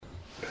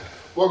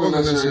Welcome to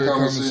Necessary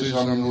Conversation.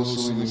 I'm your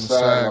host, Saleem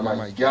inside.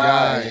 My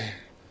guy,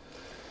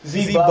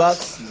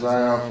 Z-Bucks.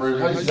 Zion Frazier.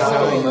 How you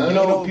Zion. doing, man? You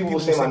know, people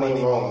say my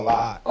name wrong a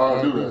lot. Oh,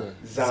 I do that.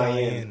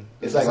 Zion.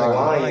 It's like a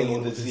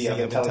lion with a Z. I've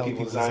been telling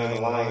people Zion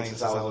the lion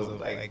since I was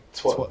like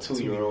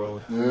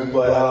 2-year-old. Yeah.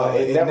 But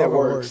it never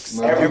works.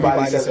 No.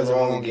 Everybody says it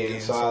wrong again.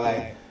 So I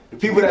like... The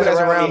people that's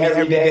around me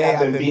every day, I've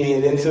been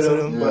beating it into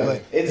them.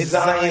 But it's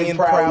Zion,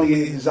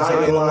 probably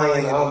Zion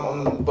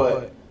Lion.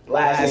 But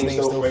last name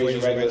still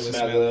Frazier, regular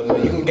smackler.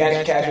 But you can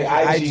catch me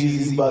IG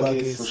Z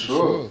Buckets. For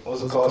sure.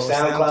 What's it called?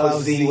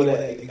 SoundCloud Z with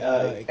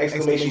an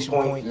exclamation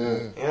point. Yeah. You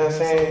know what I'm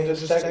saying?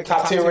 Just check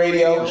Top Tier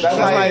Radio. That's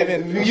not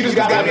even. You just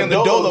got me on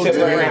the Dolo tip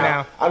right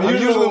now. I'm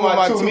usually with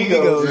my two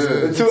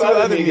amigos, the two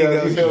other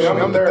amigos. You feel me?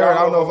 I'm the third.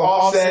 I don't know if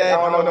Offset.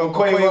 I don't know if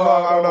Quavo.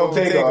 I don't know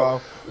if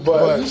Takeoff.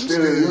 But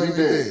still, you ain't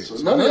dead. So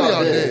none of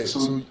y'all dead.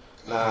 So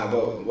nah,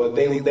 but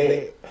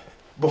they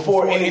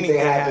before anything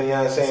happened, you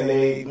know what I'm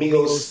saying?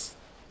 Migos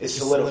is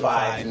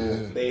solidified. Yeah.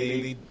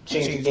 They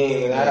changed the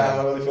game, and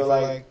I really feel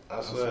like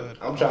that's what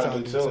I'm trying to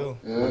do too.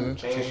 yeah.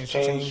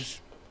 Change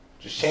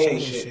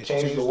shit,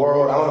 change the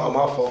world. I don't know,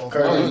 my fault.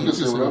 No, you can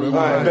say whatever you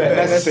Alright, want.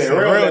 necessary,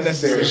 real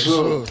necessary. For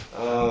sure.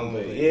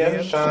 But yeah, I'm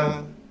just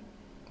trying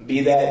to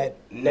be that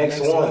next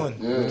one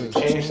to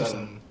change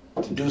something,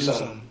 to do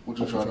something. What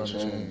you trying to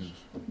change?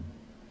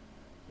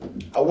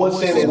 I would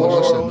say the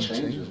world.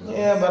 Changes, man.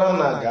 Yeah, but I'm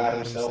not God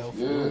himself,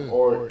 Yeah.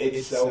 or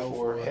itself,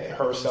 or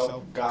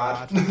herself,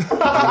 God. I'm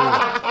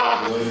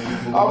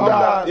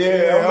not.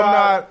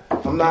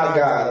 I'm not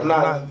God. I'm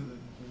not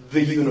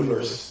the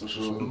universe. For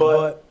sure.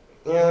 But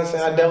you know what I'm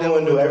saying? I definitely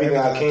want to do everything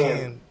I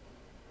can.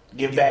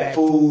 Give back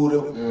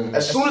food. Yeah.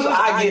 As soon as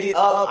I get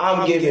up,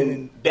 I'm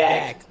giving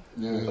back.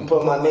 Yeah. I'm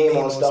putting my name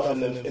on stuff in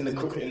the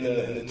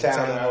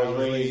town where I was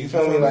raised. You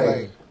feel me?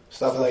 Like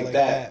stuff like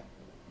that.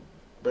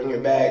 Bring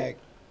it back.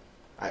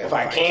 If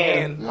I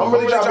can, I'm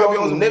really trying to be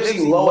on some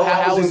Nipsey low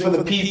housing for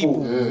the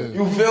people. Yeah.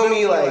 You feel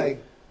me?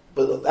 Like,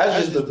 but that's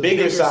just the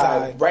bigger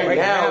side. Right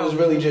now, it's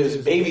really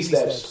just baby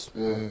steps.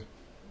 Yeah. You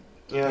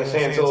know what I'm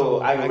saying?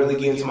 Until I can really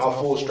get into my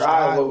full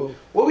stride.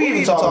 What we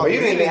even talking about? You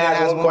didn't even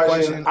ask one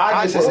question.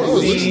 I just said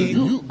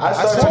Z. I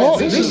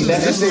started speaking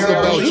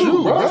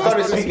necessarily. I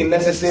started speaking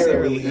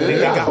necessarily. And it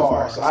got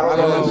far. So I don't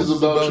know. This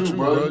is about you,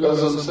 bro. You got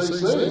something to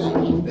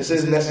say. This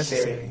is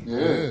necessary.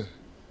 Yeah.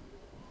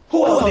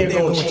 Who else there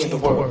gonna change the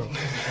world?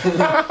 You know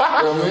what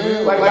I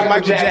mean? Like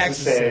Michael Jackson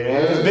said,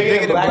 man. It's bigger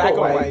than black or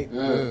white.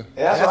 Yeah. And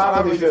that's what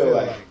I really feel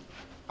like.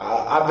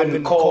 I've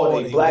been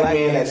called a black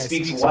man that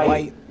speaks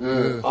white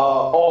Yeah.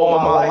 all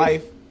my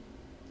life.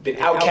 Been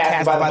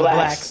outcast by the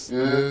blacks.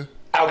 Yeah.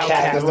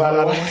 Outcast by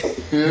the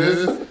whites. Yeah.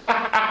 You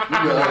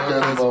got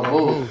outcast by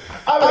both.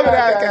 I've been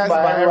outcast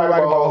by everybody my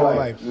whole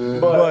life. Yeah.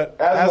 But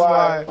that's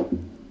why, you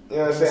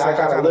know what I'm saying, I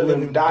kind of live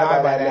and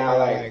die by that now.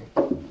 Like,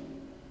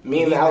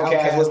 me and the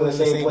outcast live in the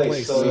same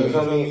place. So, you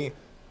feel me?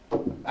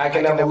 I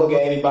can never look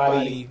at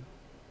anybody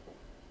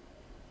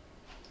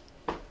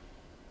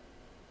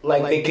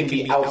like they can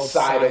be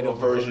outside of a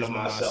version of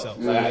myself.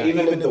 Like,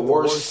 even if the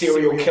worst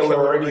serial killer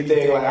or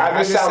anything, like,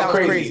 this sounds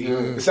crazy.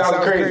 It sounds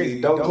crazy.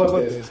 Don't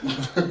clip this.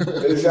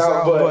 It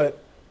sounds,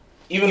 but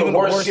even the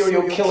worst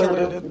serial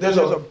killer, there's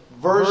a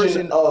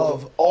version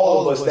of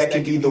all of us that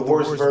can be the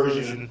worst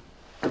version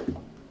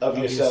of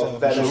yourself. If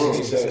that makes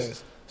any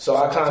sense. So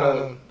I kind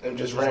of am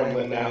just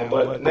rambling now,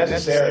 but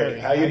necessary.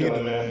 How you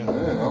doing, man?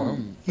 Man,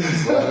 I'm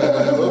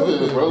glad I love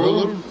it, bro.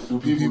 Little do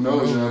people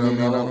know, you know what I mean?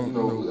 I don't, you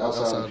know,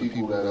 outside of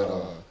people that,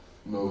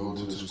 you know, go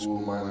to the school,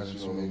 minus,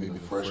 you know, maybe the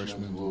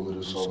freshmen, a little bit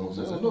of sophomores.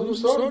 No, you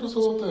started this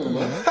whole thing,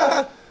 man.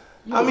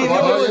 I mean,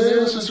 it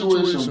was a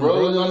situation,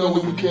 bro. I know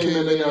when you came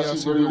in,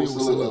 AIC Radio was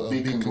still a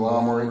big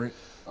conglomerate.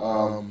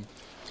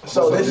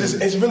 So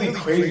it's really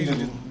crazy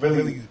to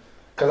really,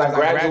 because I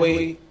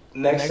graduate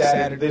next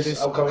Saturday,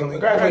 this upcoming, I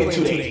graduate in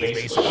 2 days,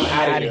 basically.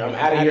 I'm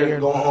out of here,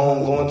 going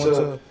home, going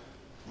to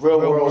real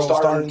world,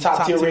 starting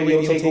Top Tier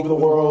Radio, take over the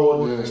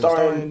world,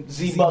 starting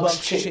Z-Bucks,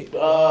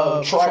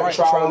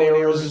 trial and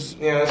errors,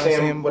 you know what I'm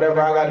saying,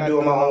 whatever I got to do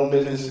in my own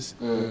business,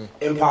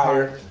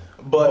 empire.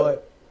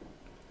 But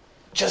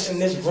just in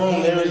this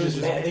room, there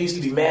used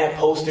to be mad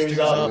posters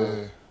up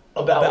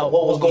about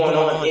what was going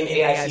on in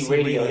AIC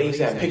Radio. They used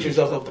to have pictures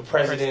of the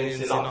presidents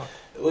and all.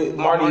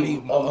 Marty,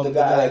 the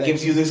guy that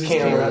gives you this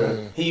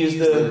camera, he used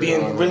to be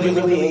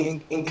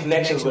really in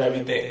connections with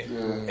everything.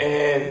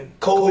 And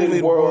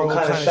COVID world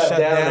kind of shut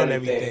down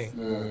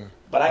everything.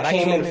 But I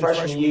came in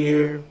freshman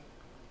year,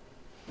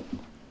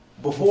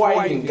 before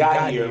I even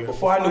got here,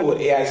 before I knew what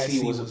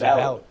AIC was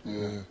about,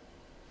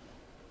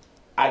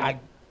 I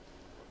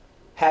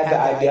had the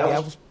idea. I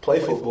was play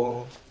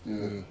football.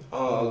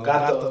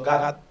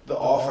 Got the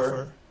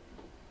offer.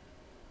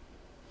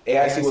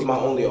 AIC was my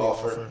only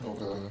offer.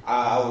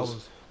 I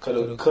was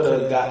coulda,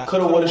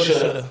 woulda,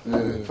 shoulda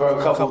for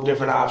a couple of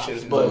different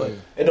options, but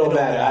it don't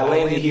matter. I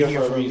landed here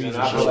for a reason.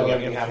 I feel like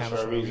everything happens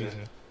for a reason.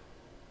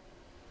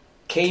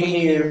 Came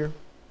here,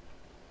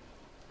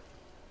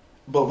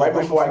 but right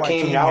before I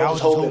came here, I was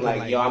just hoping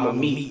like, yo, I'm gonna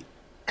meet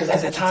Because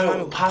at the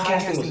time,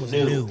 podcasting was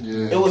new.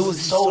 Yeah. It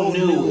was so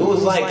new. It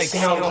was like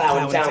SoundCloud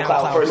when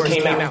SoundCloud first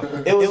came out.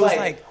 It was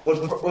like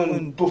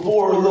when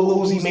before Lil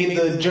Uzi made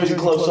the Jersey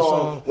Club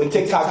song, when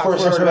TikTok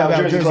first heard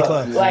about Jersey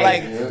Club.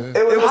 Like,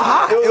 it was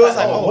hot. It was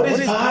like, what is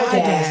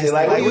podcasting?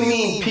 Like, what do you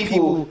mean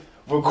people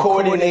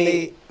recording,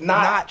 they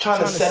not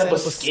trying to set up a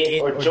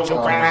skit or joke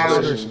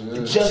around,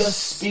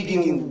 just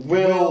speaking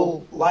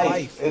real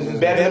life and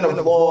better than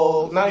a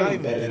vlog, not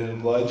even better than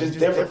a vlog, just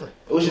different.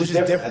 It was just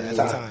different at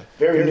the time,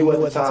 very new at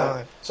the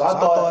time. So I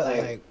thought,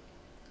 like,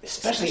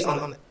 especially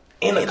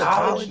in a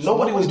college,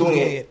 nobody was doing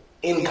it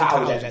in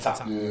college at the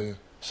time.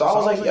 So I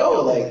was like,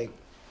 yo, like,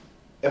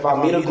 if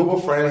I meet a group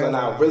of friends, and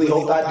I really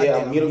hope I did,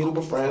 I meet a group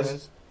of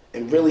friends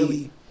and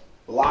really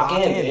lock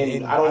in,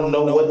 and I don't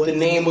know what the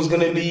name was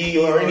going to be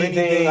or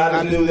anything.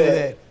 I just knew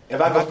that if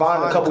I could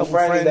find a couple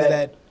friends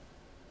that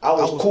I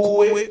was cool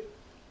with,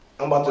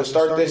 I'm about to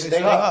start this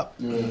thing up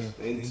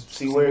and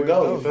see where it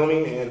goes, you feel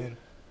me? And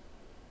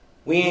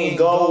we ain't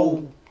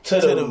go to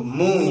the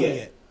moon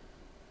yet,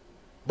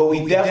 but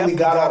we definitely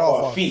got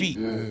off our feet,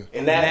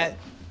 and that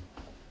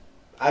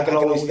I can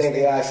always thank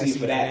the IC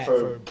for that,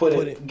 for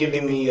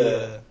giving me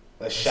a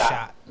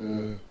shot.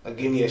 Like,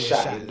 give me a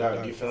shot in the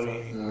dark, you feel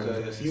me?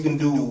 Because you can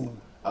do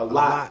a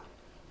lot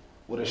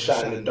with a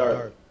shot in the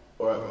dark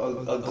or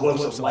a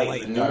glimpse of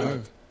light in the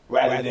dark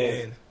rather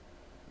than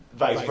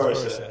vice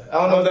versa. I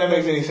don't know if that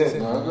makes any sense.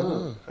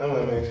 No, I don't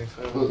know if that makes any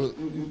sense.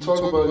 But you talk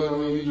about, you know what I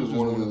mean, you just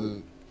wanted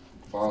to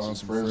find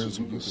some friends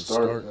so you could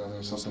start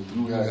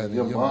something you had in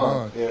your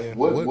mind.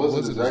 What was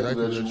it exactly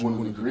that you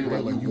wanted to create?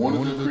 Like, you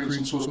wanted to create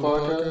some sort of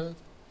podcast?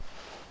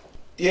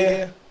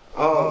 Yeah.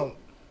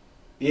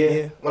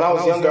 Yeah. When I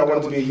was younger, I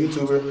wanted to be a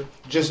YouTuber.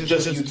 Just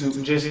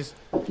YouTube. Just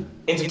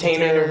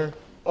entertainer.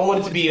 I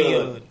wanted to be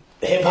a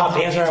hip-hop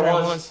dancer at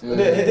once.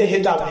 The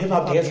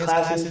hip-hop dance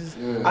classes.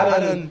 I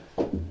done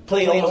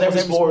played almost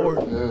every sport.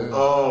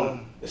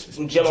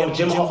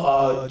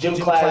 Gym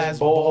class,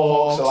 ball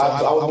hall. So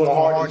I was going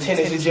hard in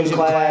tennis in gym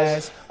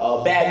class,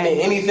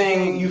 badminton,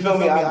 anything, you feel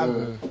me?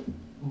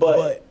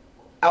 But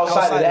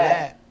outside of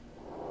that,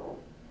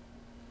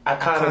 I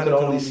kind of could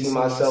only see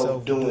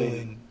myself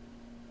doing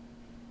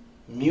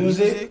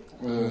music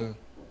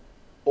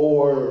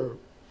or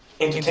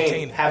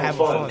entertaining, having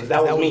fun, because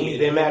that was me. It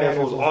didn't matter if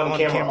it was on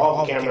camera or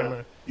off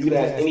camera. You can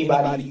ask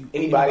anybody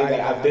that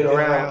I've been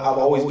around. I've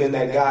always been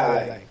that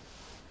guy. Like,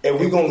 if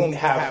we're gonna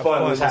have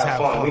fun, let's have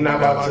fun. We're not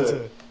about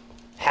to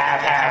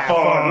have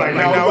fun. Like,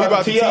 now we're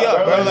about to tee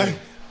up, bro. Like,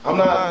 I'm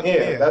not.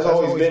 Yeah, that's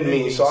always been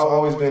me. So I've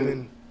always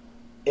been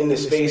in the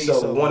space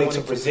of wanting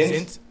to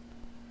present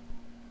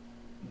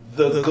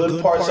the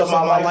good parts of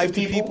my life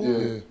to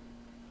people.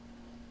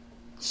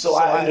 So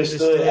I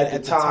understood at the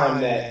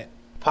time that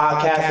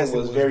podcasting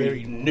was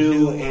very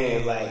new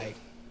and, like,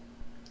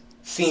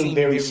 seemed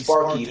very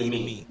sparky to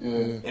me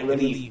and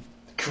really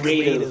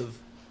creative,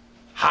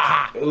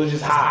 hot. It was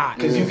just hot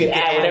because you could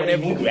add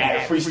whatever you could add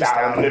a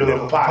freestyle in the middle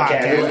of a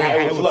podcast.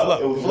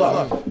 It would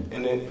flow.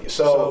 And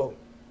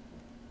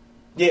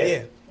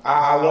then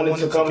I wanted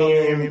to come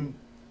here and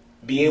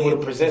be able to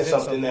present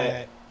something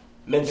that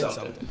meant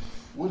something.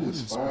 What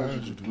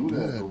inspired you to do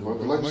that, though, bro?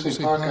 Like you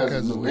say, podcasts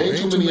is new.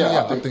 Ain't too many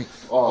out. I think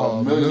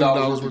 $1 million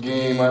worth of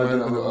game might have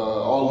been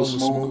All the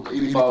Smoke,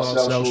 85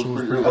 South shows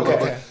pretty early.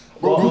 Okay.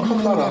 Bro, you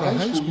coming out of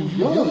high school, you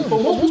young.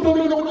 But most people don't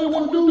even know what they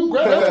want to do.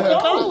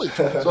 Graduate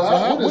from college. So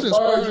what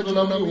inspired you to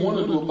not even want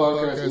to do a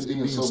podcast as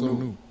being so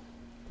new?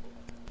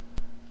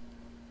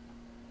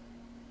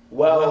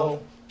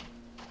 Well,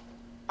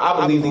 I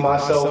believe in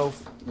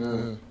myself.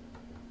 And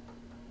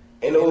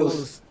it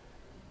was...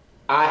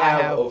 I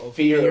have a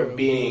fear of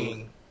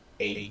being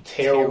a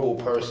terrible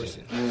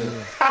person.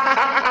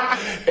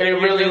 And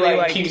it really,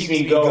 like, keeps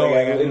me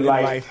going in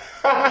life.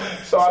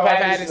 So I've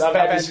had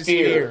this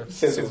fear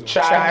since a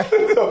child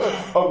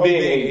of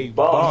being a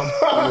bum.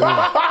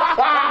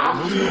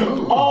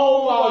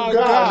 Oh my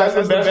God, that's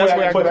the best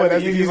way I can put it.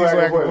 That's the easiest way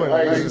I can put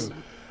it.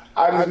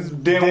 I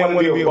just didn't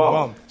want to be a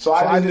bum. So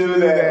I just knew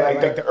that,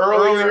 like the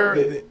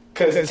earlier...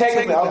 Because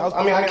technically,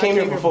 I came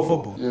here for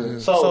football.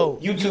 So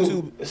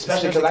YouTube,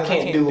 especially because I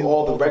can't do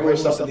all the regular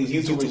stuff that these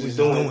YouTubers is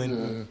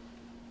doing,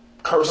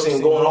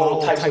 cursing, going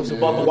all types of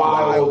buck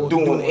wild,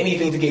 doing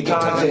anything to get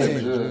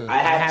content. I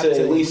have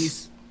to at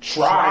least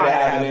try to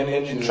have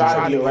it and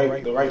try to be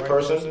the right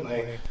person.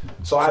 Like,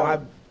 so I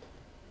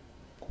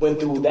went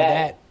through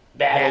that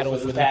battle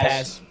for the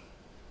past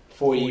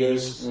 4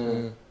 years,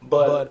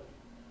 but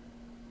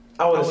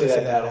I wouldn't say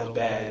that battle was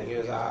bad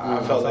because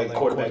I felt like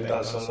quarterback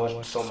done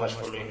so much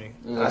for me.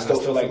 And I still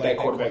feel like that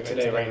quarterback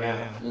today right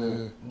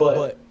now.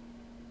 But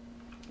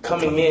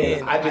coming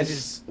in, I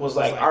just was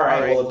like, all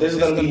right, well, if this is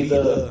going to be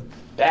the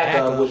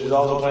backup, which is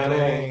also plan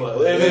A, but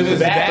if it's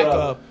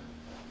backup,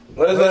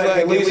 let's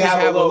at least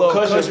have a little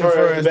cushion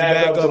for the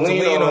backup to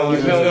lean on,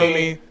 you feel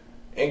me?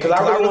 because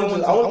I really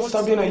wanted to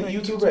start being a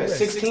YouTuber at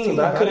 16,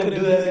 but I couldn't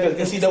do that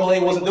because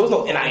NCAA wasn't. There was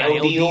no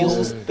NIL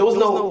deals. There was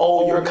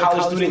no you're a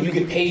college student, you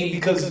get paid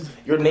because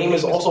your name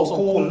is also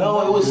cool.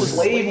 No, it was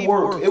slave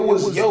work. It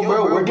was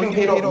bro, we're getting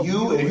paid off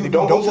you, and if you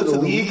don't go to the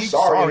league,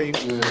 sorry.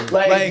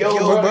 Like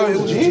bro, it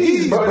was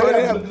jeez,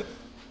 bro.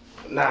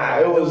 Nah,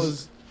 it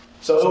was.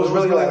 So it was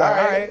really like, all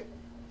right,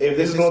 if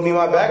this is gonna be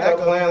my backup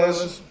plan,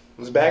 let's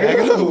back it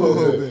up a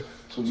little bit.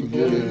 So you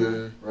get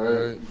here,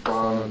 right?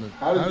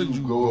 How did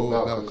you go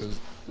about? Because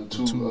the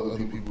two other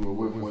people you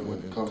were with when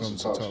it comes to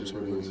top tier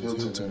radio,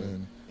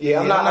 Hilton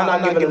and I'm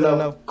not giving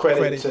enough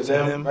credit to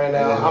them right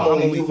now.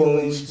 You've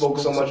only spoke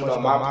so much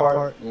about my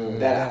part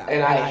that,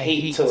 and I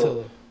hate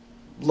to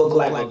look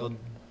like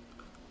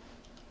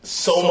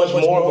so much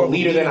more of a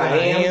leader than I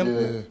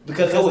am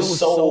because it was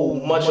so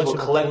much of a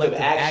collective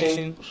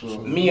action.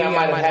 Me, I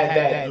might have had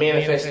that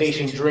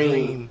manifestation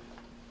dream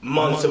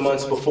months and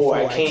months before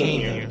I came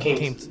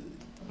here.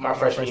 My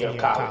freshman year of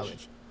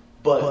college.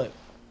 But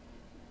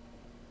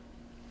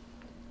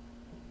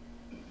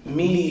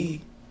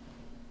me,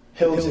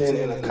 Hilton,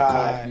 and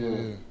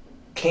Akai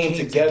came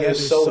together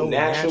so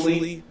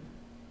naturally.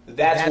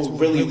 That's what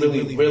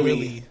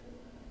really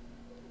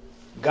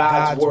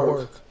God's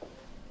work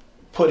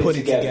put it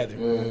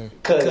together.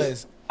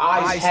 Because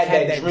I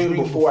had that dream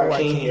before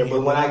I came here,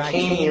 but when I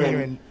came here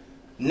and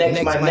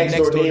my next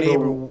door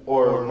neighbor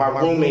or my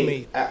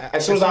roommate,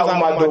 as soon as I open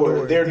my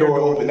door, their door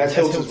open, that's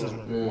Hilton's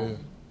room.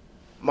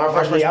 My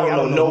freshman year, I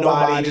don't know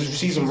nobody. Just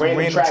see some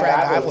random track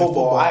guy play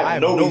football. I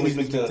have no reason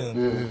to speak to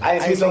him. I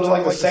didn't see something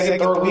like the second,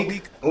 third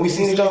week, and we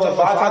seen each other like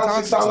 5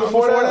 times, 6 times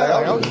before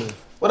that. Like,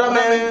 what up,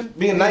 man?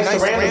 Being nice to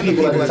random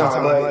people at the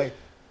time. Like,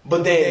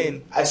 but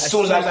then as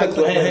soon as I clicked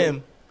with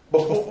him,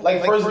 before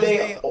like first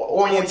day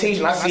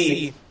orientation, I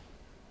see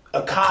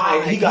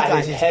Akai. He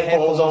got his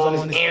headphones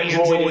on, his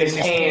Android in his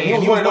hand. He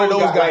was one of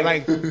those guys,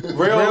 like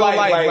real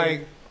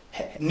like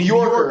New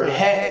Yorker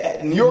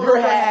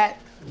hat,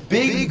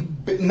 big.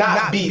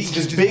 Not Beats,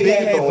 just big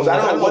headphones. I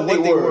don't know what they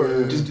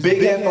were. Just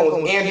big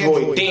headphones,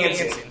 Android,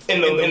 dancing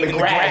in the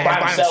grass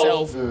by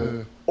himself.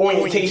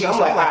 Orientation. I'm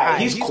like, all right,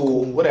 he's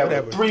cool.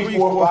 Whatever. 3,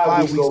 4,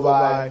 5 weeks go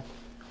by.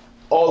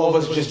 All of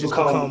us just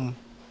become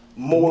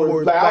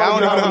more. Like, I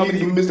don't know how many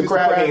Mr.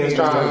 Crab Hands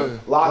trying to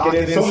lock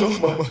it in so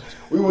much.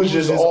 We was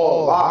just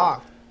all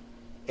locked.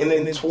 And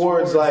then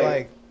towards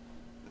it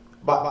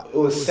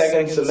was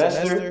second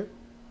semester.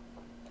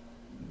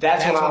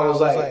 That's when I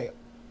was like.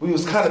 We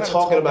was kind of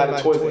talking about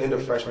it towards the end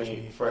of freshman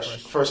year,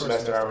 first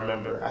semester, I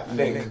remember, I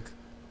think.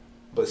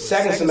 But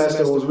second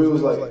semester we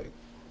was like,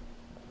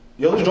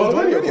 yo, let's join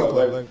the radio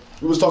club. Like,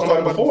 we was talking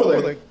about it before,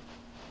 like,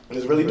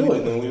 let's really do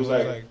it. And we was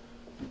like,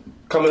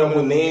 coming up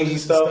with names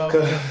and stuff.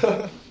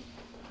 Cause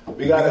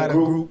we got a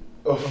group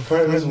of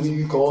friends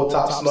we called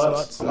Top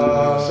Smuts.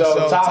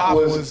 So Top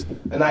was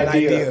an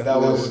idea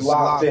that was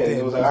locked in.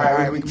 It was like, all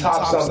right, we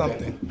top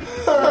something.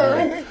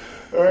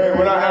 All right,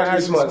 we're not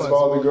actually smuts. For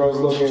all the girls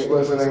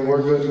listening,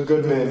 we're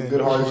good men,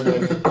 good-hearted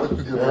men. All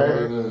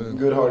right,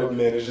 good-hearted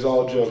men. It's just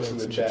all jokes in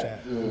the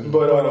chat.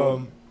 But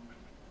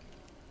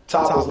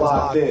Top was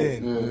locked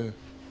in, and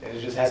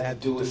it just had to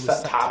do with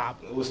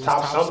top. It was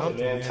top something,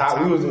 man. Top.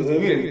 We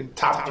did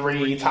top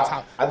 3,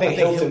 top. I think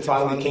Hilton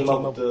finally came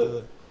up with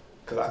the.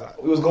 Because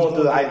we was going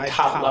through the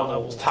top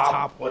levels,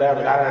 top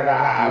whatever.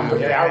 I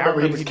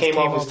remember he just came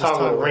off his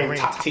tongue with a ring,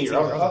 top tier. I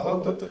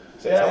was like,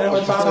 say that one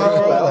more time.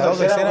 I was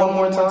like, say that one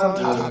more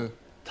time.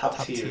 Top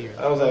tier.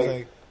 I was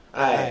like,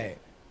 all right.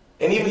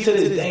 And even to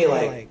this day,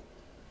 like,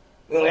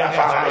 we got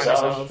 5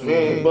 ourselves.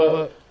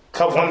 But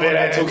couple one bit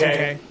at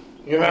 2K.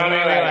 You know what I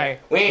mean?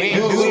 Like, we ain't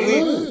do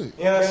it.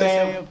 You know what I'm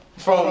saying?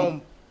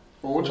 From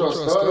what y'all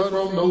started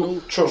from, no,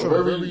 true.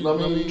 I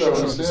mean, you gotta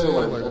understand,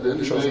 like, at the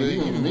end of the day,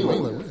 even me,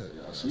 like,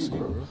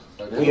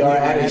 we are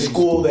at a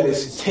school that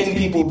is 10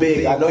 people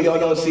big. I know y'all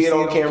don't see it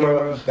on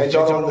camera, that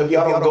y'all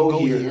don't go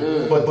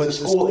here, but the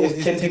school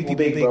is 10 people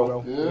big,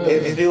 bro.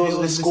 It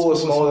feels this school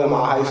is smaller than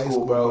my high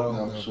school,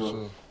 bro.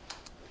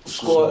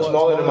 School is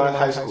smaller than my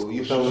high school.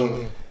 You feel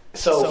me?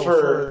 So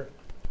for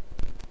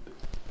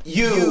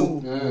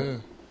you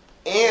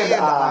and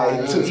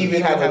I to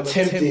even have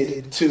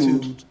attempted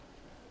to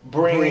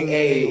bring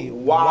a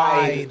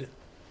wide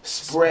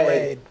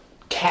spread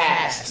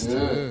cast.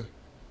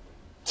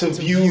 To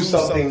view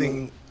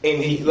something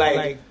in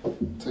like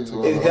it's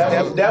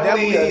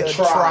definitely a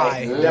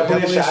try,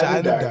 definitely a shot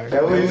in the dark,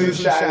 definitely a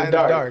shot in the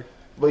dark.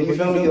 But you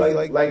feel me?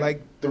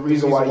 Like the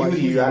reason why you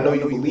here, I know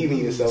you believe in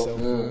yourself,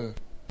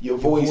 your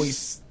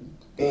voice,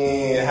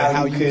 and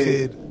how you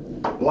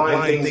could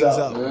line things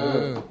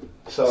up.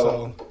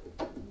 So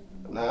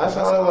that's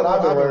kind of what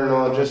I've been working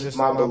on, just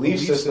my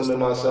belief system in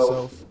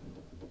myself.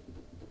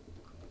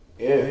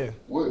 Yeah.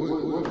 What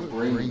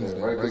brings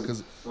that, right?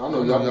 Because I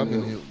know y'all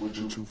been here with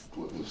you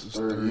this is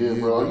 3rd year,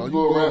 bro. You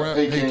go around,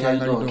 hey, King, how you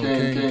doing?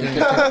 King.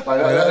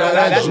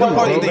 That's one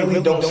part they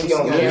really don't see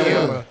on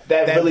camera.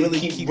 That really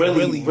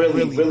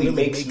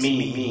makes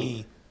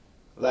me.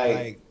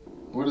 Like,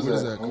 where does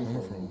that come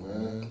from,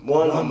 man?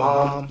 One, my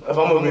mom. If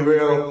I'm gonna be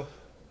real,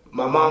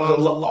 my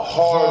mom's a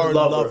hard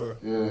lover.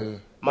 Yeah.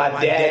 My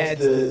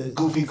dad's the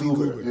goofy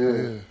goober.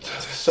 Yeah.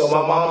 So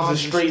my mom's the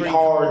straight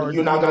hard.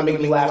 You're not gonna make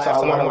me laugh, so I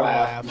want to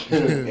laugh.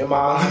 And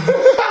my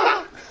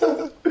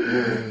and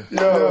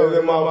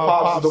then my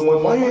pops is the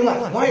one. Why you ain't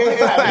laugh? Why you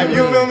ain't laugh?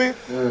 You feel me?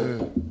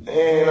 Yeah.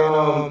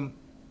 And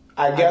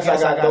I guess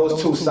I got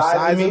those two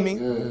sides of me.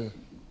 Yeah.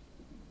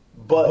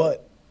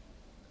 But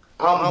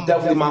I'm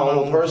definitely my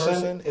own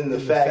person in the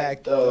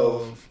fact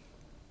of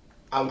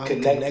I'm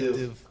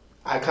connective.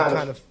 I kind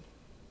of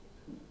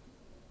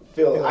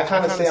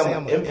say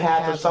I'm an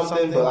empath or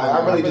something, but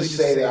I really just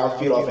say that I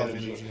feed off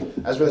energy.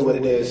 That's really what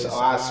it is. So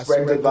I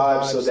spread good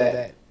vibes so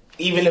that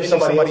even if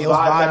somebody else's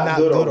vibe not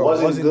good or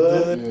wasn't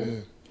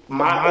good,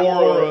 my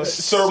aura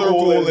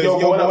circle is,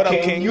 yo, what up,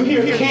 King? You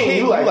hear King,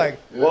 you like,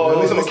 well, at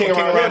least I'm a king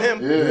around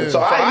him. Yeah. So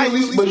I at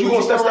least, but you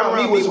gonna step around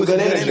me with some good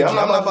energy. I'm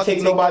not about to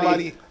take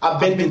nobody. I've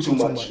been through too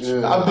much.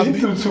 I've been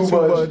through too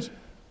much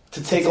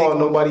to take on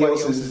nobody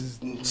else's.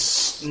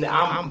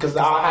 Because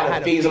I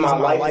had a phase in my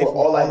life where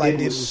all I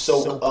did was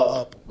soak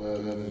up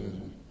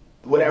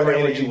whatever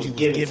energy was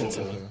given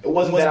to me. It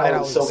wasn't that I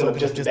was soaking up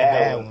just the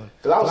bad one.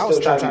 Because I was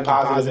still trying to be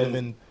positive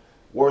in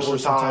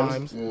worse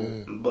times.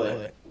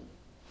 But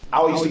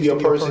I used to be a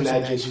person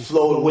that just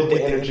flowed with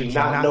the energy,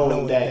 not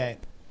knowing that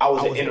I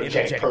was an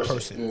energetic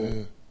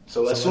person.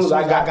 So as soon as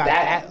I got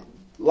that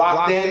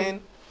locked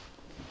in,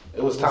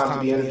 it was time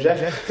to be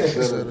energetic.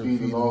 Instead of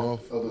feeding off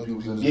other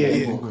people's energy,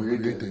 you're going to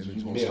create that energy.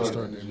 You're going to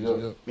start energy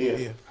up.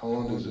 Yeah. How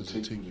long does it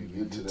take you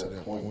to get to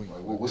that point?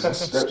 Like, what's the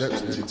steps that it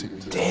takes to get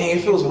to that? Dang,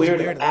 it feels weird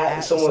to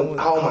ask someone.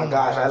 Oh my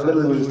gosh, I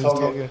literally was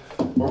talking,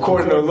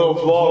 recording a little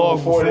vlog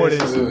before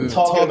this,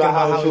 talking about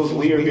how it feels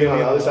weird being on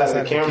the other side of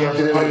the camera, on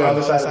the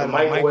other side of the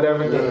mic or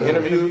whatever, the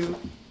interviews.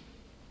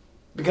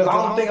 Because I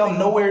don't think I'm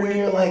nowhere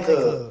near like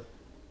a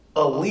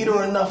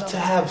leader enough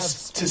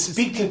to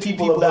speak to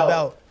people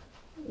about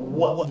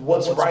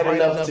what's right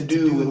enough to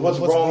do and what's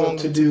wrong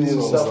to do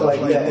and stuff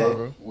like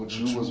that. What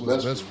you was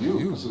best for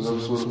you. So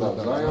that's what about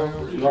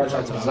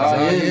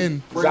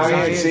Zion,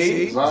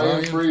 see?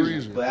 Zion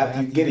Frazier. But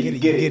after you get it, you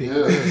get it. Yeah.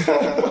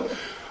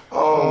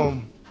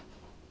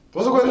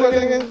 What's the question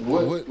again?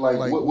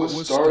 What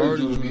started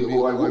you to be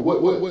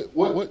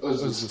what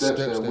is the steps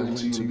that went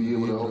to you to be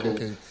able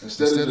to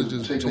instead of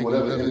just taking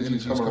whatever energy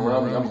is coming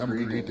around me, I'm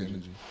creating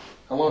energy.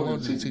 How long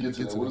did it take to get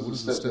to that? What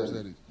is the steps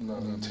that it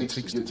takes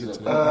to get to that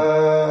point?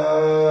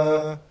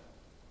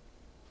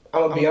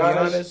 I'm gonna be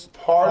honest.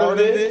 Part of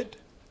it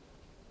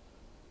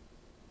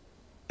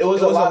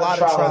was a lot of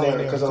trial and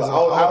error because I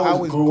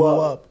always grew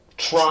up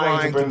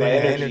trying to bring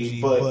that energy,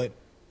 but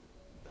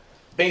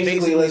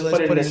basically, let's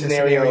put it in a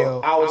scenario.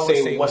 I would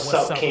say, "What's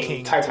up,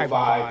 King?" type of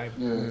vibe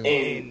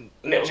in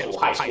middle school,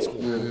 high school.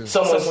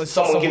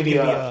 Someone give me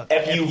a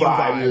FU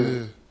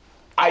vibe.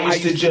 I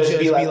used to just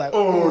be like,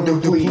 "Oh,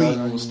 deplete."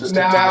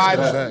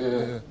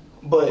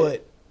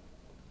 But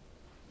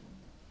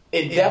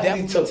it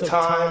definitely took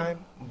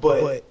time.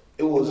 But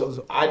it was.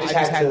 I just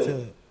had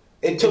to.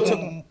 It took.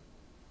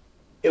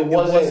 It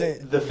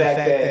wasn't the fact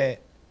that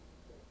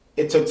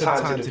it took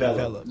time to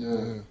develop.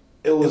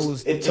 It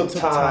was. It took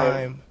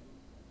time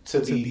to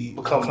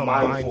become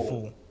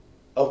mindful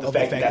of the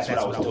fact that that's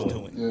what I was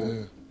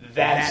doing.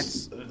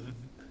 That's.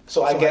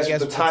 So I guess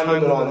the time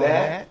limit on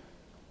that.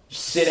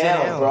 Sit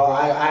down, bro.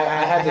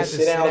 I had to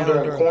sit down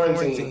during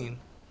quarantine.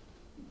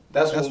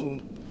 That's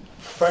when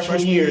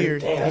freshman year.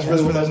 Damn, that's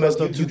really when I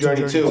messed up YouTube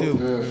journey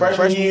too.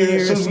 Freshman year,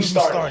 as soon as we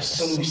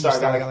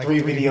started, got like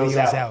 3 videos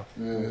out.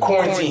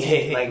 Quarantine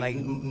hit like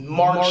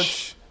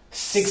March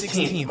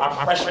 16th, my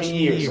freshman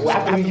year. So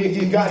after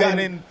we got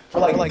in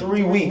for like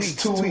 3 weeks,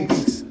 2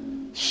 weeks,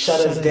 shut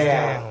us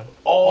down.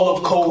 All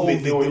of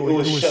COVID, it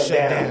was shut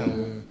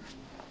down.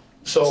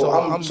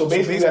 So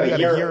basically, we got a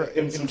year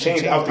and some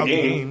change out the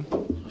game.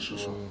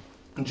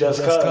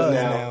 Just cause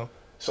now.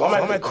 So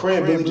I'm at the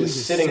crib really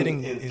just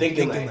sitting and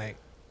thinking like,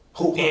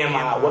 who am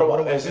I?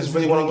 Is this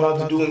really what I'm about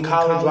to do in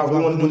college? Do I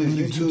really want to do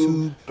this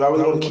YouTube? Do I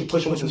really want to keep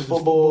pushing with this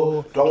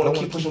football? Do I want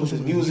to keep pushing with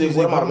this music?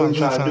 What am I really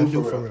trying to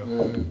do for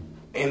real?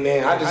 And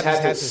then I just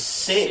had to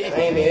sit.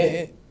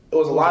 It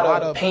was a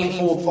lot of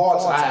painful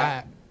thoughts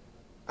I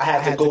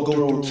had to go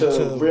through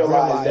to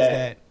realize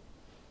that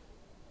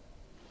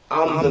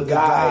I'm the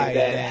guy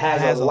that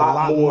has a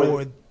lot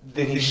more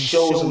than he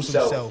shows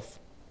himself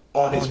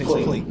on his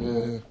plate.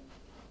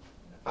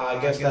 I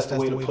guess that's the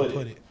way to put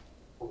it.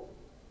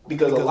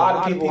 Because a lot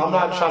of people, I'm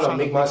not trying to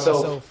make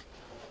myself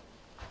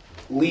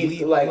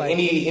leave like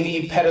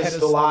any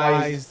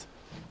pedestalized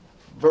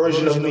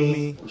version of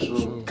me.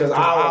 Because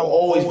I'll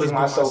always bring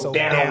myself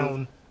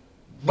down,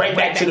 right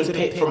back to the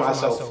pit for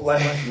myself.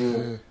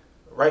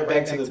 Right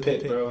back to the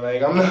pit, bro.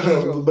 Like I'm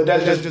not, but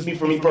that's just me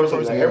for me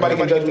personally. Like everybody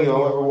can judge me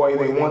however way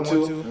they want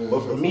to,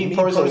 but for me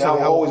personally,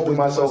 I'll always bring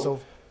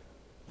myself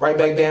right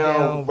back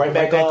down, right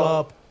back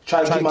up.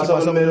 Try to keep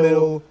myself in the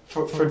middle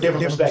for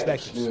different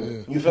perspectives.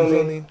 You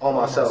feel me? On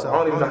myself. I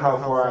don't even know how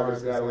far I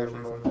just got away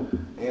from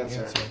the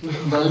answer. You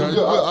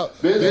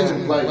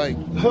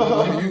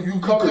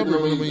covered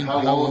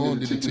how long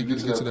did it take you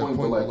to get to that point,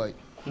 but like.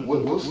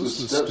 What's the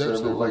steps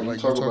that, like you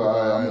talk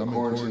about, I'm in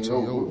quarantine,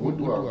 what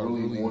do I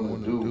really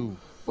want to do?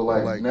 But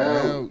like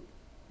now,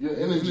 your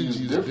energy is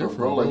different,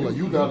 bro. Like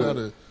you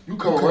gotta. You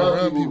come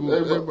around people,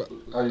 everybody,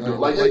 how you doing?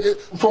 Like,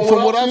 from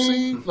what I've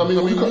seen, I mean,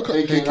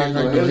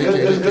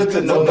 it's good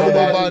to know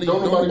nobody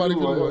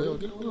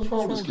what's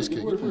wrong with this kid?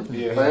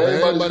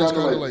 Everybody's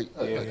kind of like,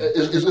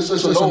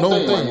 it's a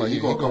known thing. Like, he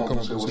gonna come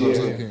and say, what's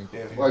up, King?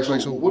 Like,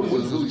 so what is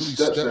really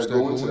steps that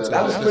go into that?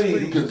 That was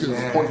pretty, because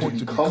it's the point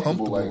to be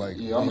comfortable. Like,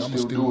 yeah, I'm gonna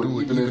still do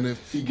it, even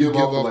if he give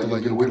up,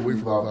 like, get away from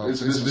me.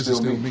 This is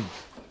still me.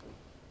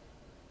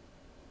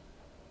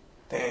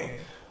 Dang.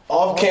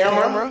 Off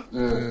camera?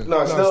 Yeah.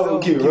 No, still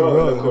keep it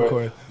real, of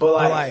course. But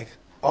like,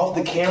 off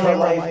the camera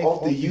life,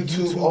 off the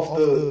YouTube, off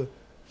the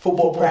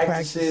football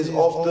practices,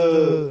 off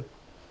the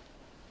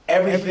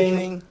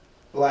everything,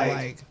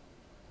 like,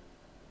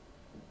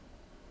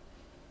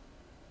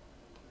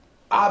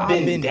 I've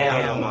been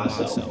down on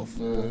myself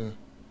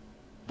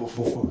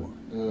before.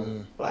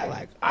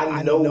 Like,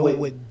 I know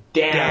what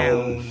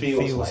down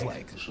feels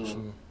like.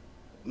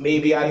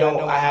 Maybe I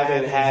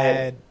haven't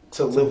had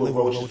to live with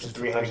roaches for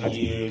 300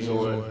 years,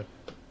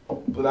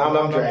 but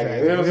I'm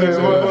dragging. You know what I'm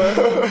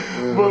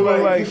saying? But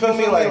like, you feel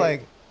me?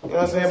 Like, you know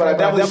what I'm saying? But I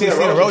definitely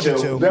seen a roach or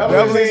two.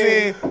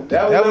 Definitely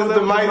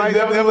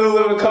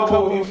lived a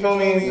couple. You feel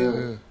me? You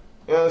know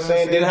what I'm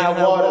saying? Didn't have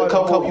water. A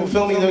couple. You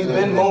feel me? There's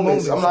been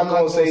moments. I'm not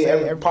gonna say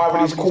every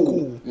poverty's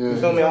cool. You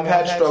feel me? I've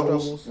had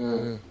struggles.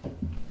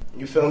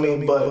 You feel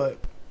me? But.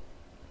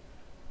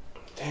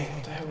 Damn,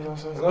 what the hell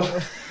was I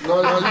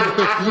saying?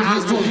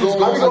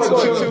 I'm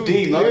going too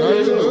deep.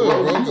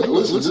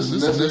 Listen, this is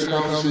necessary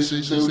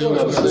conversation. Say what you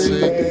gotta say.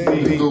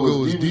 You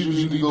go as deep as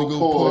you need to go.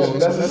 Pause.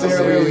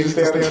 Necessarily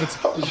stay on the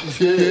top.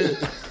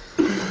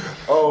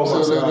 Oh, so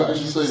that's what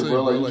you say,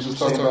 bro. Like, you just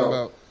talking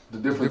about the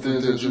different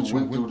things that you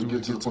went through to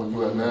get to the point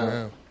you at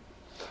now.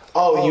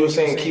 Oh, you were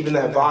saying keeping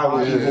that vibe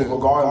with people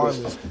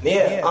regardless.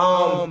 Yeah,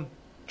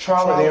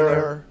 trial and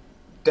error.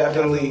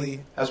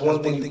 Definitely, that's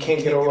one thing you can't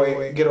get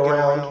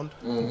around.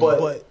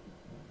 But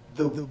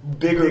the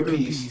bigger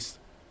piece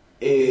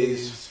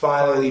is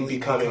finally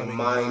becoming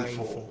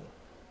mindful.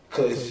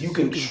 Because you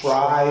can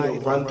try to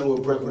run through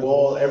a brick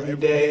wall every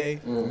day,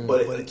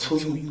 but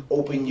until you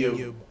open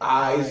your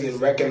eyes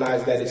and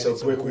recognize that it's a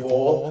brick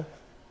wall,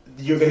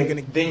 you'll be able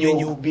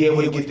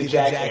to get the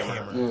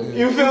jackhammer.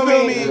 You feel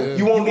me?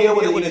 You won't be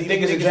able to either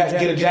think it's get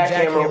a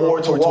jackhammer or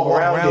to walk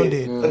around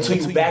it until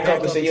you back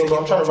up and say, yo, bro,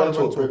 I'm trying to run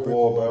into a brick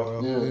wall, bro.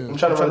 I'm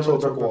trying to run into a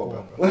brick wall,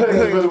 bro.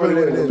 That's really what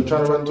it is. I'm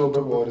trying to run into a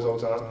brick wall this whole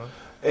time.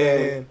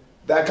 And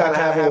that kind of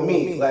happened with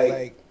me.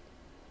 Like,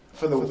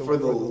 for the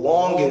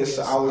longest,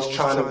 I was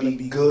trying to be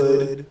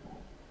good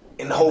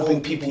and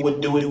hoping people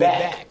would do it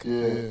back.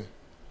 And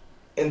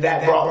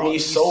that brought me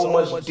so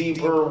much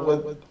deeper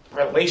with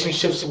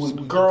relationships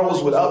with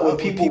girls, with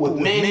people, with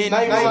men.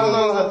 Not you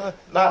know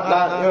what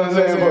I'm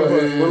saying?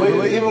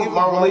 But even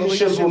my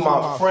relationships with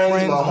my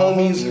friends, my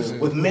homies,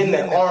 with men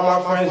that aren't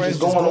my friends, just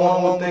going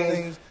on with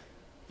things.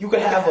 You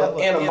can have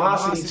an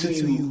animosity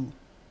to you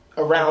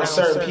around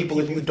certain people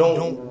if you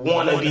don't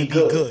want to be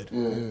good.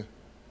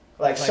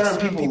 Like, certain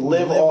people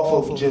live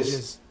off of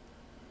just,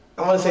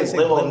 I want to say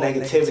live on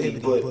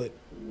negativity, but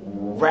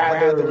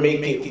rather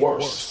make it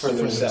worse for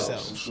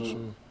themselves.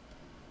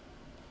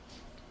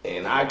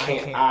 And I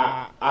can't,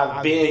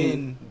 I've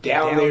been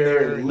down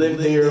there and lived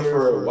there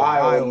for a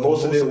while, and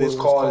most of it was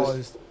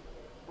caused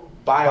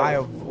by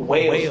a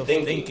way of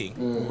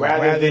thinking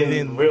rather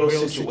than real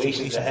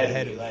situations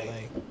ahead of me.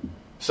 Like,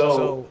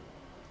 so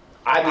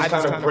I just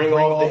kind of bring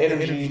off the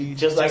energy,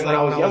 just like when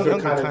I was younger,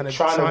 kind of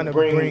trying to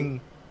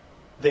bring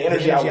the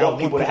energy I want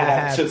people to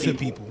have to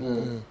people.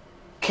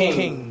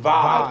 King,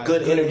 vibe,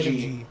 good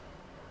energy.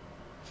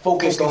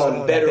 Focused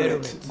on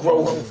betterment,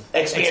 growth,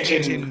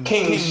 expansion,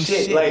 king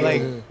shit.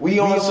 Like we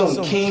on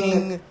some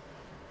king,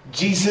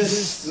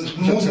 Jesus,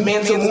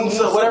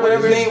 Mansa,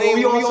 whatever his name.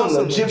 We on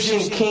some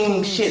Egyptian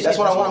king shit. That's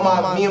what I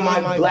want me and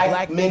my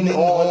black men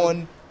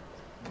on.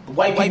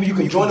 White people, you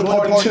can join the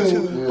party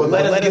too, but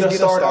let us get us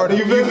started.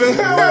 You feel me?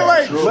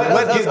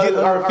 Let us get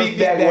our feet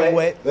back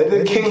wet. Let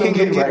the kingdom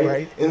get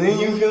right, and then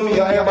you feel me?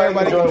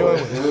 Everybody can join.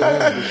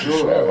 Yeah, for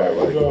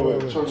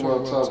sure. Talking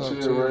about top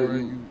tier,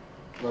 right?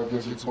 I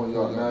guess it's when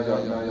y'all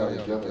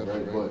together,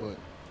 right? But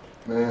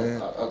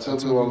man, I tell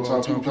people all the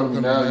time, people come to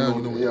me now,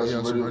 you know, yeah,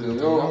 I'm ready to do,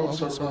 yo, I'm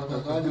certified,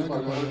 I get my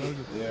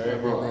yeah,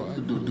 bro, I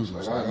can do this.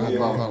 Like, I ain't no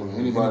problem with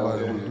anybody like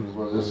that,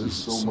 bro. There's just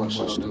so much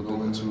stuff to go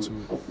into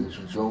that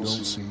you don't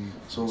see.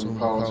 So many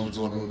problems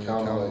you're going to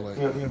encounter. Like,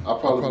 I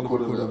probably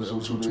recorded an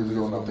episode 2 days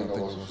ago, and I think I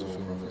lost a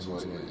film from it. So,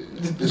 like,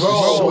 there's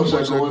so much I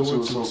go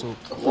into. So,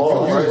 I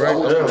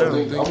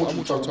want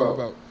you to talk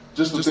about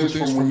just the things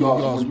from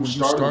when you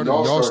started,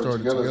 y'all started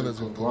together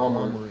as a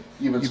conglomerate,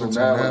 even till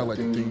now, like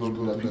things you go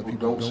through that people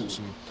don't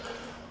see.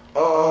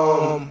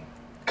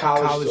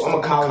 College. I'm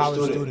a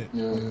college student.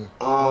 Yeah.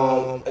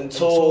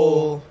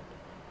 Until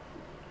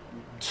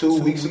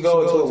 2 weeks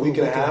ago, until a week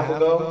and a half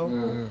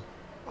ago,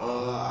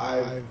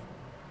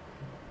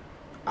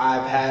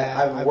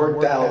 I've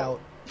worked out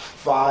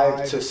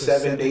 5 to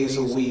 7 days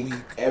a week,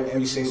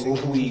 every single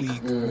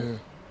week.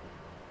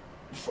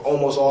 For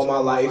almost all my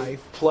life,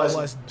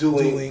 plus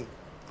doing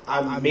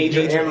I'm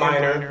major and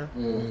minor,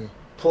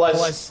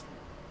 plus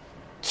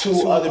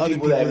two other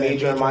people that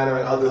major and minor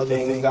in other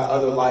things, got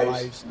other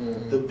lives.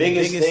 The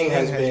biggest thing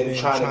has been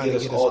trying to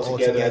get us all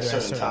together at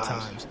certain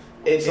times.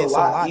 It's a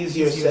lot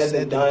easier said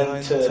than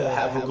done to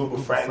have a group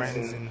of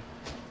friends, and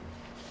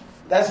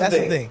that's the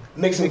thing.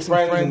 Mixing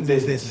friends and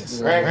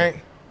business,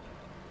 right?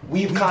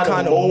 We've kind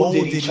of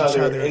molded each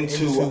other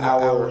into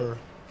our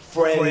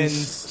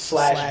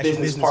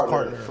friends/business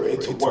partner for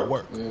it to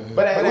work.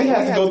 But we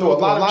had to go through a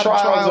lot of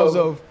trials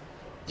of,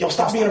 yo,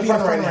 stop being a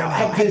friend right now.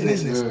 Have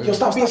business. Yo,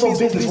 stop being so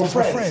business.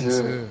 We're friends.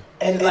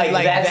 And like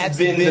that's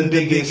been the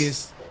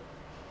biggest.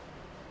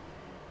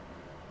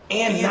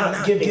 And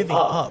not giving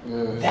up.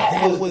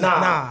 That was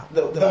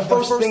the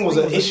first thing was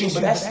an issue,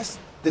 but that's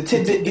the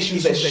tidbit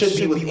issues that should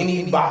be with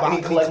any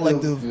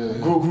collective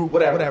group,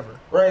 whatever.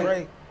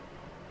 Right?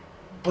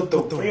 But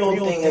the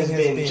real thing has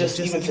been just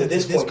even to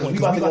this point, because we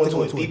about to go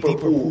into a deeper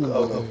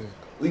pool.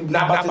 We're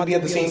not about to be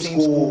at the same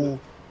school.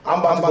 I'm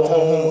about to go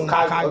home.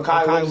 Kai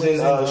lives in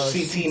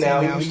CT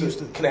now. He used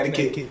to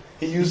Connecticut.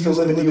 He used to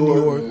live in New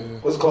York.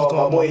 What's it called?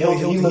 My boy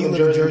Hilton. He lives in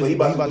Jersey,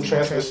 but he about to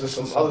transfer to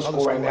some other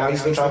school right now. He's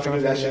still trying to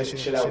figure that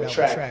shit out with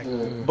track.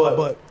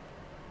 But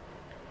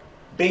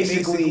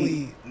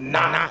basically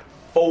not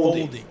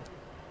folding.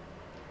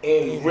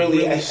 And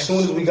really, as soon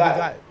as we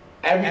got,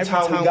 every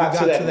time we got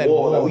to that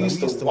wall, like we used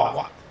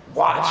to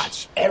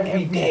watch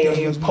every day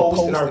he was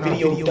posting our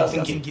video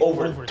doesn't get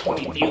over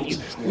 20 views.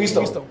 We used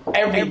to for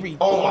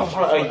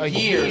a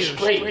year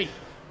straight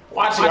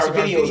watching our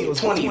videos with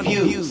 20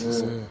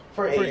 views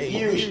for a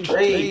year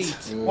straight.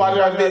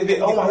 Watching our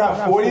video, oh my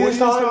god, 40 this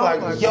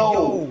time? Like,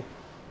 yo,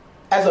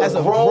 as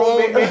a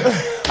grown man,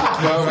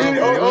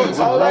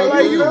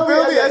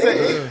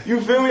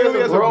 you feel me? As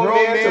a grown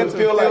man to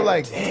feel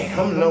like, dang,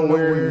 I'm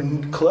nowhere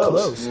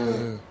close.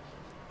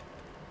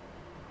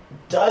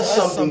 Does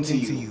something to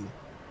you.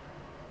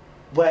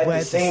 But at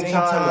the same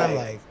time,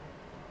 like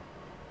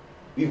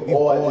we've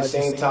all at the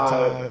same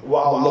time,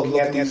 while looking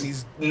at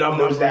these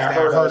numbers that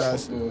hurt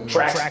us,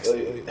 tracks,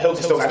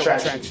 Hilton still got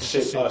track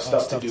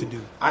stuff to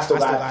do. I still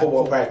got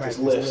football practice,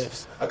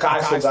 lifts.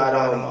 Akai still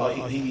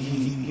got,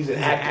 he's an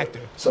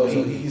actor, so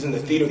he's in the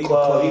theater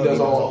club, he does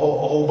a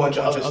whole bunch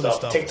of other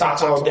stuff,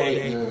 TikToks all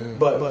day.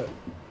 But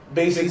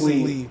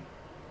basically,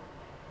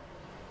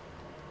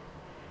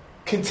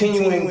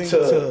 continuing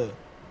to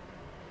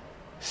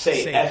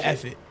say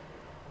F it.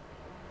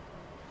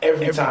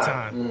 Every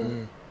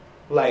time.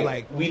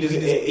 Like we just,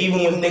 even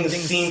when things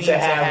seem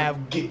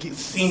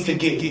to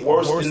get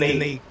worse than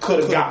they could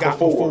have got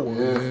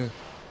before.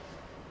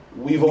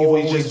 We've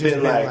always just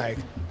been like,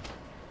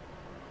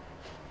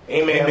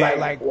 hey man,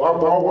 like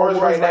our words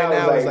right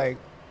now is like,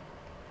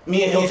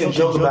 me and Hilton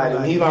joke about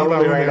it. He's my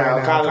roommate right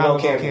now, college on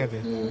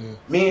campus.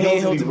 Me and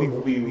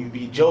Hilton we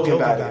be joking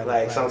about it,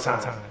 like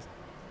sometimes.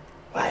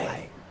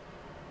 Like,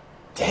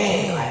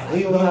 dang, like,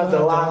 we gonna have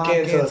to lock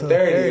in till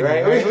 30,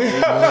 right?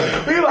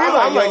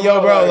 I'm like, yo,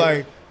 bro,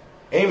 like,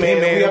 hey,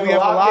 man, we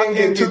have to lock in,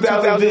 get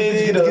 2,000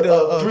 vids, get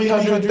a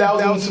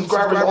 300,000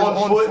 subscribers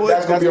on foot.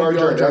 That's gonna be our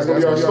journey. That's gonna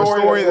be our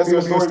story. That's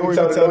gonna be a story we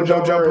tell. No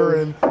Jumper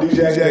and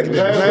DJ Jack.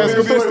 That's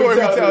gonna be a story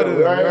we tell,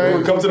 right?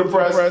 We come to the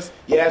press.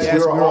 Yes, we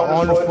are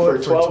on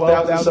foot for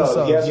 12,000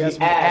 subs. Yes,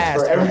 we ask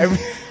for every.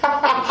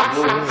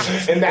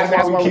 And that's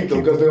why we keep them,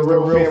 because they're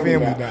real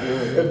family now.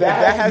 If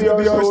that has to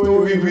be our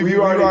story, we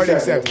already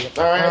accepted.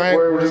 All right,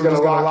 we're just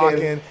gonna lock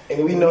in,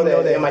 and we know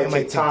that it might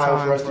take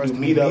time for us to do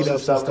meetups and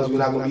stuff, because we're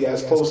not gonna be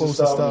as close and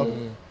stuff.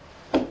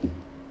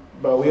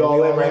 But we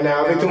all in right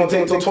now. I think it's gonna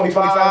take until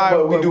 25,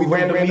 but we do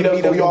random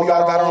meetups. We all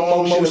got our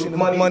own motion,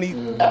 money.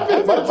 By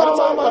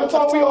the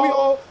time we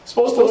all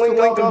supposed to link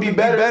up and be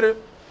better,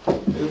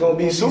 it's gonna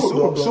be super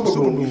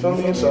cool. You feel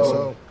me?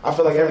 So I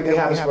feel like everything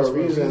happens for a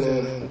reason,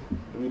 and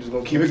we just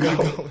gonna keep it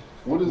going.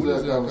 What is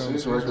that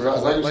conversation? Like you said,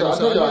 I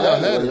know y'all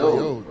had it.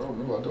 Yo,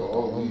 we about to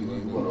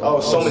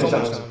all so many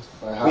times.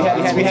 We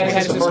had it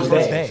since the first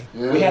day.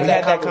 We had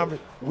that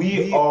conversation.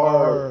 We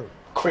are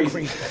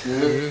crazy.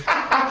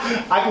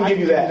 I can give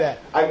you that.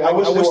 I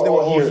wish they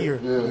were all here.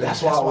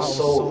 That's why I was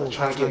so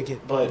trying to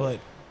get. But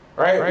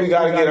right, we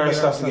gotta get our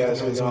stuff together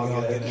so we can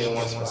all get in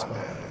one spot,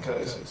 man.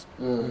 Because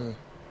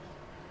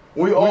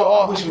we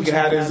all wish we could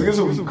have this. This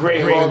would be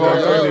great. Come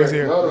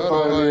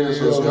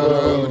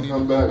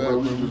back, bro.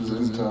 We do this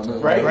anytime.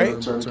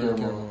 Right? Turn the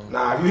camera on.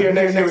 Nah, if you hear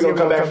next year, we're gonna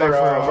come back for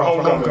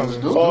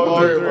homecoming. All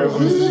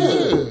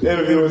three.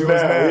 Interviewers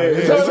now.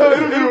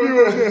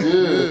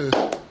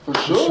 Yeah. For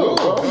sure,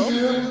 bro.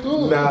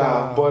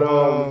 Nah, but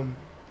oh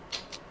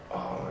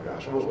my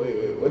gosh,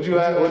 wait, what you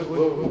had?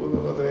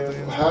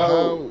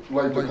 How,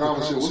 like the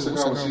conversation? What's the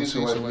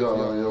conversation like? Yo,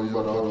 you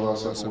about to hold out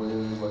separate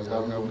ways? Like,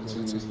 how we gonna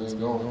continue this thing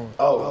going?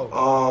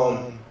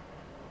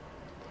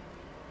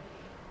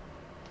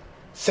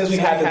 Since we've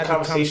had the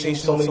conversation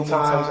so many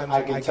times,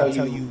 I can tell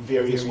you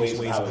various ways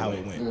of how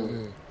it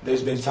went.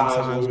 There's been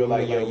times where we were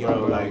like, yo,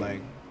 bro,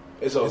 like.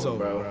 It's over,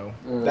 bro.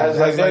 That's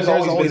like there's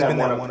always been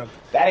that one.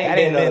 That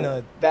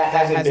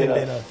hasn't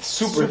been a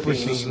super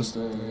thing,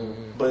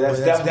 but that's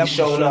definitely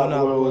shown up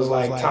where it was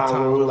like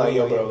time where we were like,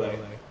 yo, bro,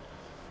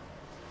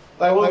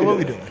 Like, what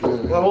we doing?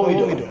 Like, what we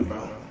doing,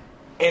 bro?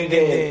 And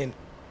then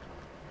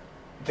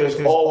there's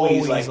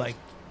always like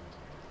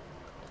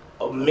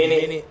a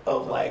minute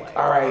of like,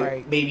 all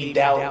right, maybe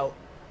doubt,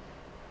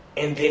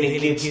 and then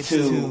it gets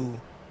to,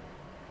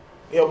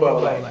 yo, bro,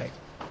 like,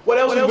 what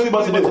else we really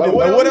about to do? Like,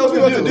 what else we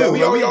about to do?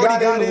 We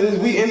already got in this.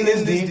 We in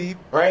this deep,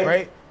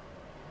 right?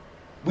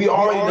 We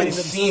already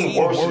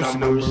seen worse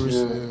numbers.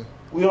 Yeah.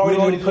 We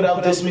already put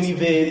out this many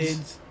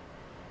vids.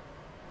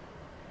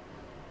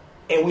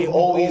 And we've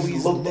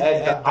always looked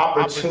at the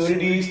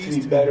opportunities to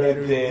be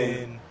better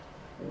than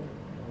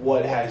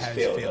what has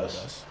failed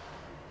us.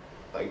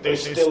 Like,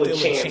 there's still a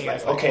chance,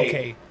 like,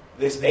 okay,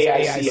 this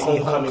AIC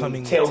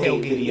homecoming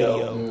tailgate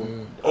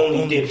video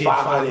only did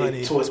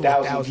 500 to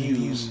 1,000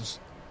 views.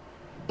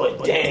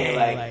 But dang,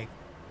 like,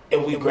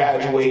 if we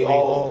graduate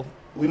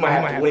we might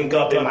have to link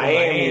up in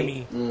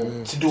Miami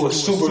to do a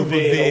super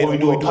vid, or we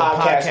do a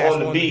podcast on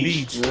the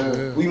beach.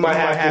 We might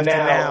have to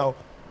now.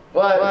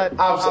 But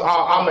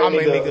I'm a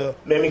nigga,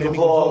 make a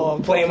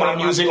vlog, playing my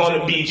music on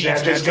the beach now,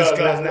 just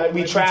because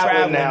we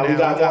traveling now. We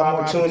got more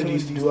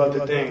opportunities to do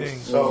other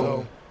things.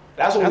 So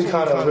that's what we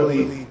kind of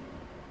really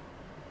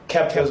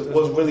kept us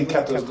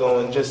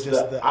going. Just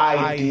the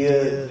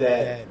idea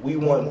that we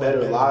want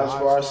better lives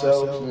for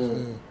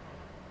ourselves,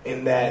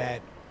 and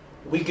that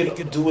we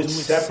could do it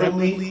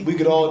separately. We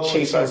could all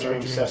chase our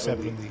dreams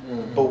separately,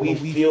 but we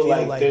feel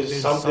like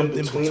there's something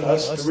between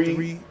us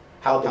three.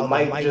 How the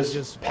mic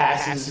just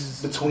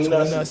passes between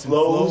us and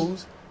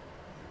flows.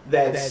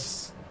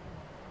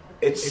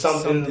 It's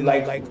something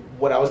like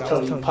what I was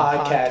telling you,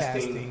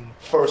 podcasting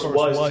first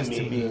was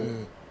to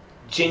me.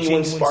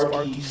 Genuine,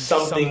 sparky,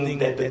 something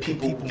that the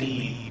people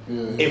need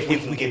if we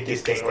can get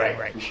this thing right.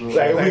 Like,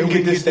 if we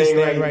can get this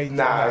thing right,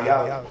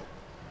 nah,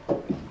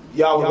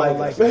 y'all would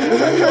like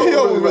it.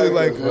 Y'all would really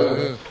like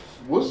it.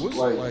 What's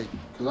like,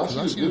 because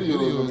I see the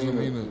videos, I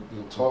mean,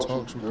 the talks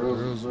with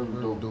girls, very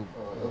dope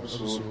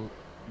episode.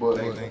 But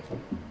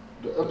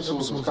the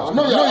episodes was kind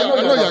of, I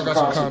know y'all got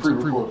some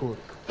content pre-recorded.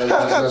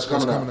 That's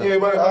coming out. Yeah,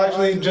 but I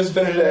actually just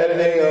finished the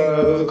editing.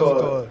 What's it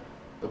called?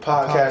 The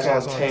podcast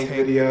on Tank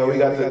video. We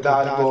got the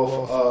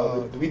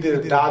dodgeball. We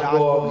did a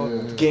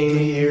dodgeball game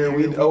here.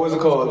 What's it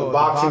called? The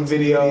boxing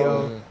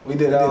video. We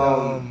did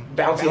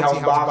Bounty House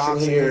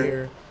boxing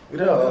here. We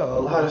did a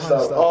lot of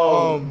stuff.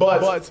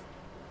 But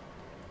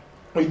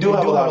we do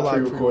have a lot of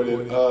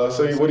pre-recorded.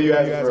 So what do you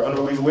have for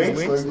unreleased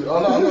links?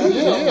 What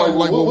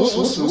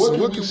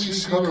can we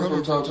see coming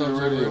from Top 10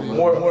 Radio?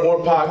 More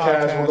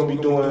podcasts. We're gonna be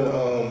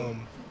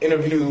doing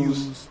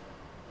interviews.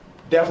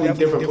 Definitely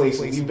different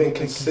places. We've been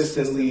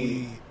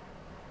consistently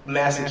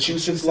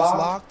Massachusetts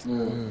locked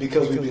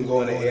because we've been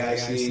going to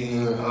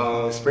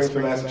AIC,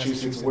 Springfield,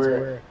 Massachusetts,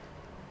 where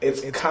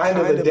it's kind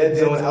of a dead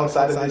zone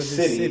outside of this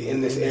city,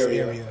 in this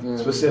area.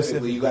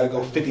 Specifically, you got to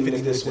go 50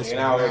 minutes this way, an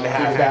hour and a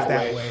half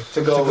that way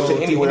to go to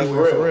anywhere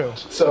for real.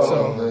 So,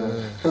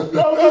 I'm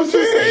just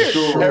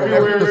saying,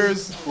 everywhere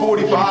is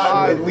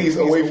 45 at least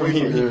away from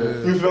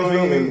here. You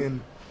feel me?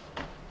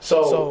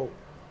 So,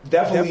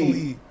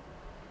 definitely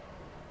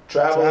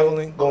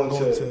traveling, going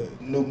to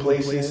new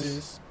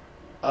places,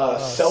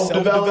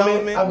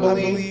 self-development, I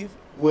believe,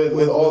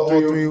 with all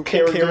three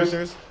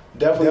characters.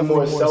 Definitely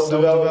more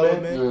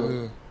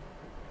self-development.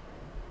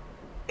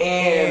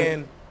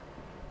 And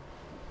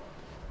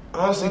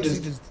honestly,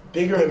 just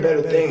bigger and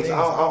better things. I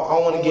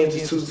don't want to get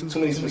into too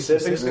many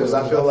specifics because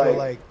I feel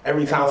like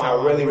every time I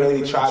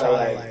really try to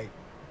like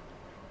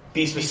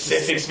be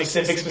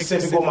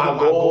specific with my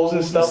goals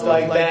and stuff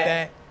like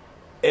that,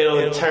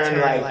 it'll turn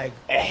like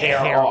a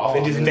hair off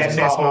and just mess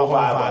my whole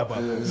vibe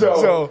up.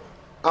 So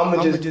I'm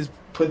gonna just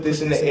put this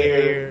in the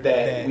air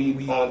that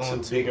we on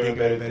to bigger and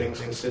better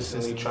things,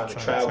 consistently trying to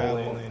travel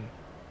and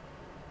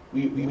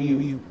we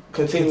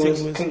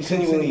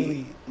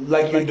continually,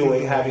 like you're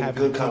doing, having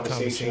good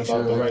conversation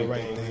about the right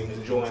things and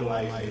enjoying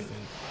life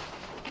and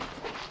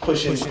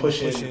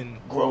pushing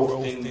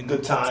growth and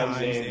good times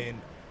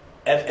and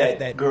F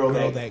that girl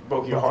that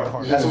broke your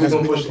heart. That's what we're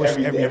gonna push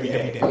every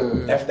day.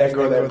 F that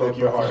girl that broke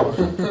your heart.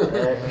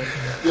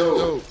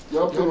 Yo,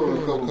 y'all put on a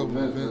couple of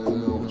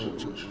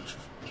events,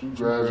 with you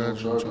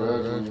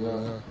graduating,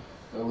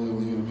 I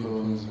leave you to put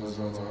on this.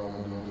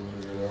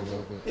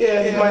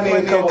 Yeah, you might need a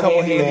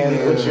couple handyman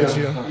with you.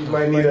 You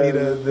might need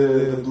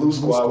the blue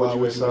squad with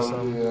you or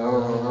something. Yeah,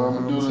 I'm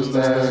gonna do this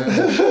now.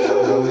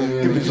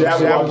 Get the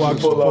jab walk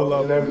pull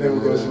up and everything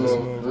will go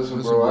smooth.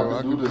 Listen, bro,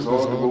 I can do this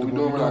all day. What we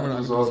doing? I can do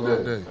this all day.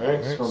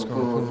 It's gonna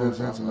put on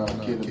events. I'm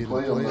not kidding.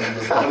 Play. I'm not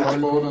party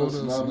promoters.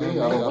 It's not me. I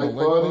don't like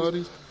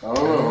parties. I don't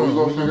know. We're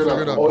gonna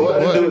figure it out. All you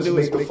gotta do is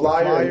make the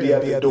flyer and be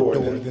at the door.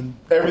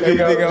 Everything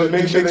else,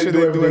 make sure they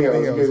do everything else.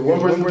 Okay, one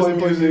person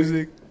play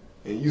music,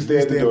 and you stay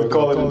at the door.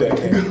 Call it a day. I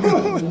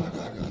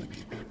gotta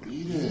keep it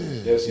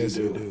reading. Yes, you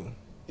do.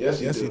 Yes,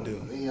 you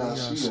do. Yeah,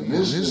 see, in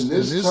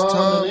this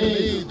time and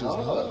age,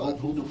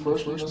 who the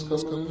freshmen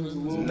that's coming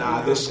in?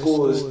 Nah, this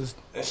school is,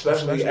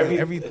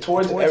 especially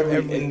towards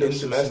every end of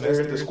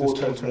semester, the school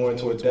turns more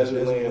into a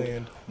desert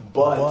land.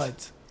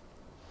 But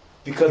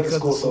because the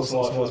school's so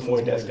small, it feels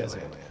more desert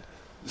land.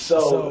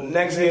 So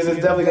next year there's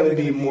definitely going to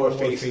be more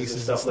faces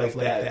and stuff like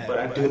that. But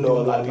I do know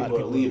a lot of people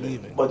are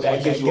leaving. But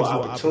that gives you an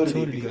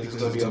opportunity because there's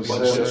going to be a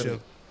bunch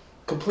of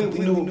completely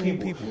new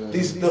people.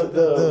 These I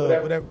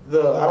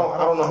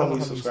don't know how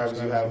many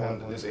subscribers you have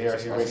on this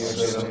ARC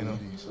radio channel.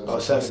 Oh,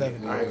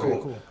 7. All right,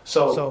 cool.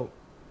 So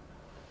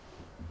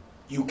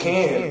you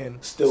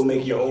can still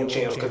make your own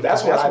channel because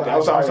that's what I did.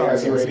 I'm sorry,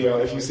 ARC radio.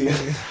 If you see,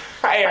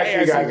 I had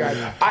to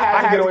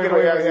get away from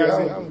ARC.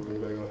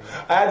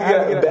 I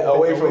had to get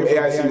away from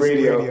ARC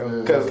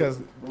radio because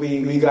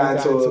we got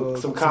into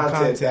some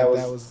content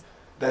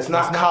that's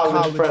not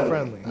college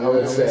friendly. I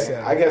would say.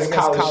 I guess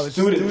college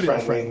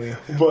student friendly,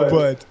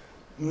 but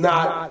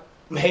not.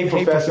 Hey,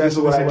 professor, this is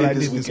what I did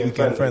this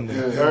weekend friendly.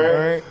 All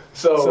right.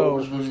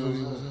 So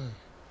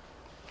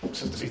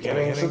since the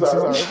beginning,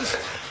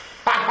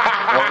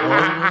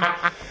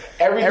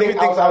 everything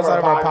outside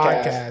of our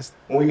podcast.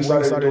 When we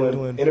started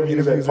doing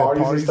interviews at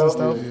parties and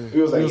stuff,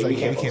 we was like, we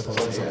can't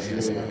post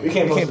this. We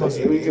can't post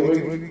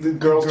this. The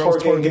girls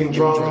twerking, getting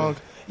drunk.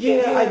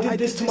 Yeah, I did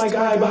this to my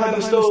guy behind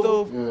the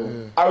stove.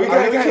 We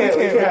can't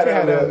have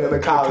that in a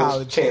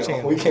college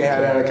channel. We can't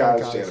have that in a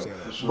college channel.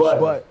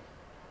 But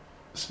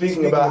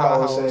speaking about how I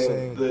was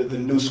saying the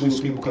new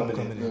sweet people coming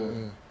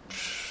in,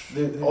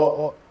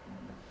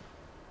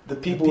 the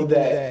people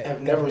that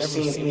have never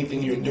seen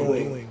anything you're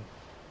doing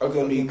are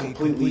going to be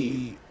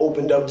completely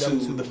opened up to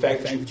the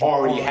fact that you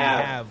already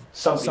have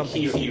something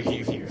here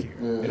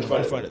in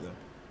front of them.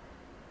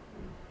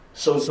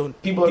 So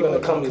people are going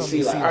to come and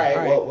see like, all right,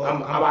 well,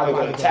 I'm either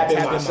going to tap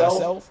in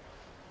myself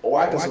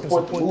or I can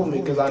support the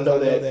movement because I know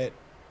that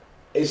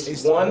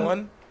it's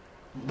one,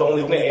 the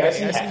only thing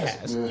AIC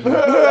has.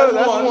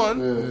 That's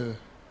one.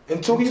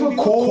 And two, he's a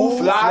cool,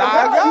 fly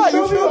guy.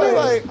 You feel me?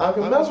 Like, I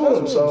can mess with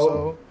him,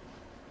 so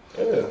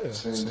at the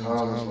same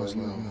time, it's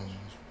like,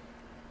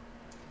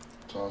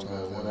 talking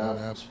about one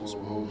apple spoils a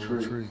whole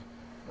tree.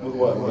 With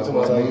what?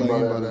 What I mean by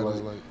that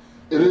is like,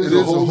 it is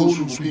a whole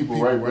group of people,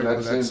 right? But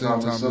at the same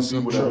time, some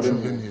people that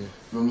have been here.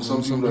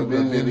 Some people that have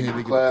been here, they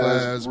get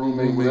class,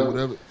 roommate,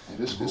 whatever.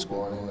 This school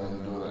boy ain't nothing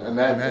to do with it. And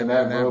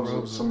that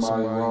rubs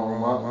somebody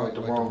wrong, like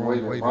the wrong way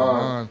to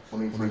mind when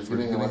they first get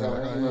in. Like, I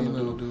ain't nothing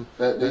to do.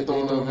 They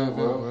throwing up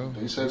there, well,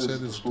 they said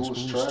the school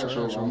is trash,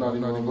 so I'm not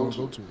even going to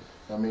go to it.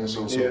 I mean,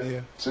 so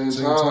same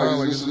time,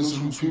 like, this is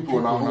new people,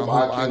 and I hope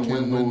I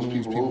can win those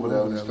people over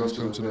that when it comes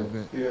to the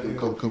event. A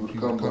couple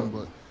people to come,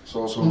 but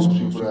so those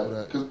people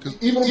that, because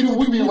even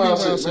we be around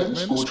saying, man,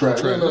 this school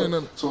trash.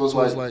 So it's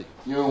like,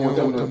 you don't want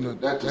them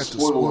to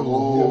spoil the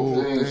whole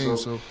thing,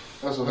 so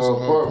that's a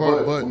hard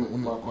part. But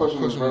my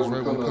question is, right, when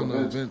it comes to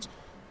events,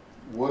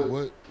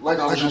 what? Like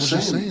I was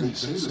just saying, they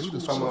say the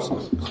school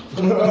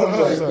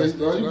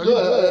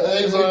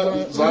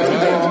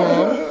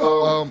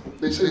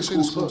they say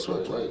school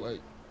sucks, right?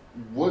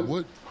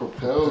 What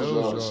propels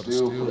y'all to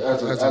still,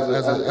 as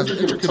an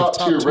intricate top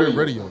tier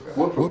radio,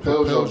 what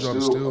propels y'all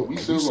to still, we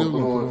still gonna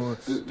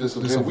put on this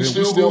event, we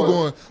still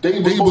going,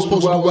 they was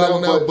supposed to do well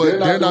now, but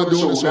they're not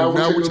doing it, so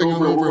now we're taking it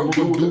over and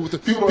we're gonna do it with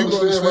it. People don't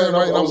understand,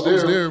 right? I was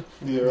there.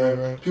 Yeah,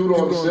 right. People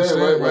don't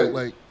understand, right?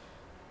 Like,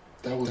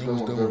 that was done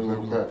with very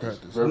little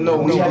practice. No,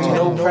 we had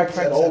no practice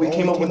at all. We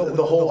came up with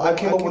the whole. I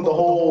came up with the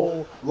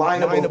whole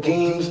lineup of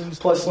games,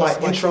 plus my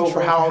intro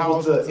for how I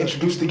was to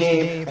introduce the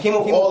game. I came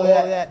up with all of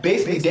that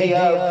basically day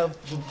of,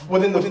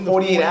 within the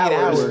 48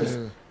 hours.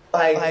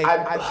 Like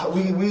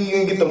we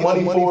didn't get the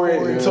money for it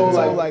until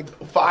like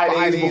 5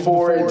 days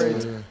before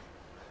it.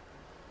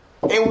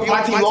 And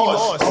my team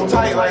lost. I'm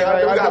tight. Like,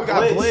 we got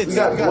blitz. We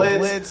got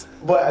blitz.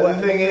 But the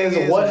thing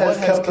is, what has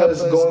kept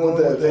us going with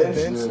the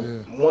events?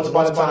 Once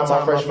upon a time,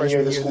 my freshman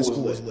year, the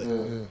school was lit.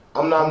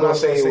 I'm not going to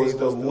say it was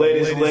the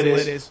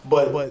latest,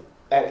 but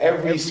at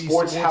every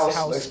sports house,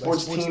 like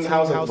sports team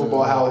house, like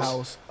football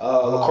house,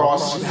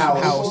 lacrosse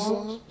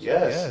house.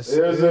 Yes.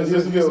 There's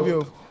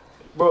a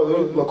bro,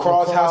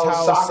 lacrosse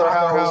house, soccer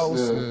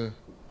house.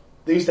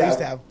 They used to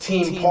have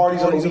team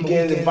parties on the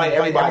weekends, invite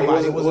everybody.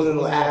 It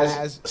wasn't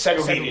as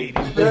segregated.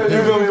 You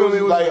feel me? It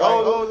was like,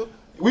 oh,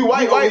 we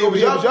white, but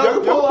y'all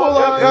can pull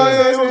up.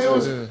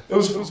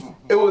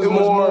 It was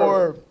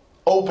more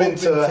open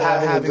to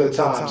having a good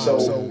time.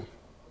 So,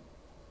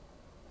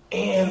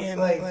 and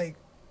like,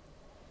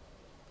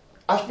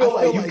 I feel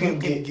like you can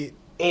get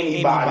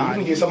anybody. You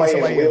can get somebody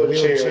in a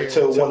wheelchair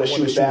to want to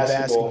shoot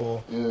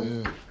basketball.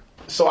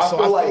 So I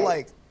feel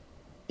like,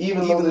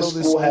 even though this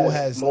school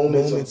has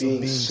moments of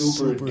being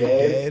super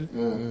dead,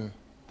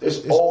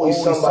 there's always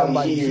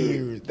somebody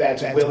here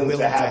that's willing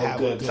to have a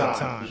good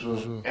time.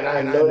 And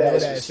I know that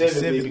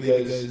specifically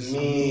because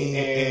me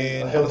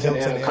and Hilton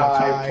and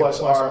Kai, plus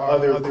our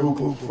other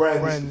group of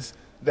friends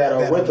that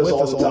are with us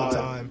all the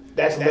time,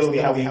 that's literally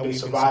how we've been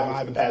surviving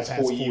for the past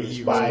 4 years,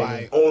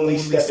 by only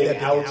stepping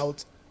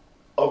out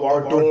of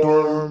our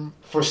dorm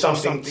for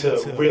something to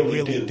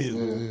really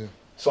do.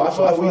 So I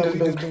feel like we've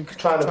just been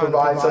trying to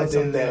provide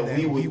something that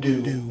we would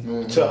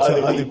do to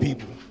other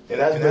people. And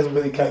that's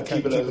really kind of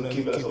keeping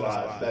us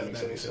alive, if that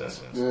makes any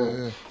sense.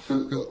 Yeah.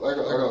 Like I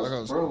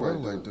was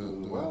like the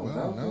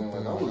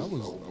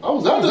I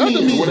was at the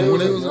meeting when it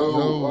was,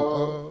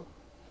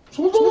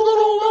 so what's going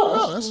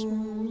no, that's,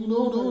 you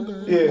know,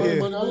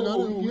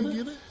 we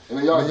get it. And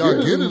then y'all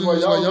get it. It's like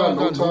y'all got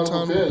no time to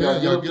prepare.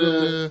 Y'all get up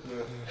there.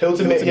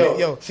 Hilton,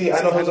 yo, see,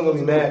 I know Hilton gonna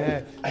be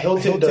mad.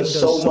 Hilton does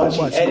so much. He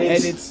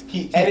edits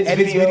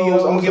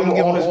videos. I'm gonna give him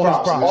all his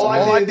props. All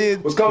I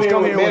did was come here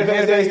with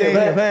Manifest Day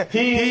event.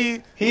 He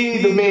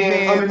the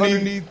man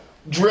underneath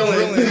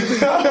drilling.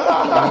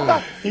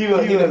 He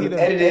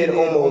edited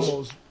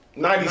almost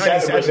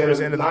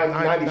 97%,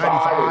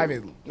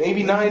 95,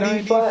 maybe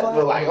 90 flat.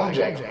 But like I'm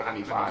jacking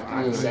 95,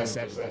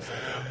 97%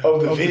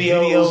 of the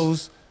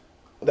videos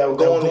that were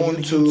going on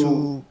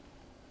YouTube.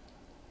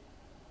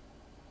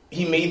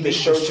 He made the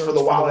shirts for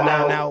the Wild 'N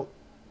Out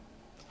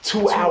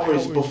 2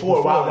 hours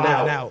before Wild 'N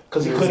Out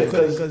because he couldn't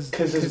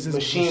because his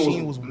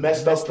machine was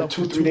messed up for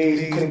 2-3 days.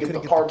 He couldn't get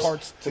the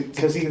parts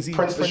because he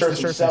prints the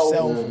shirts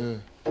himself.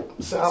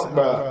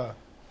 Bruh.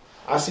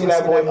 I seen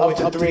that boy up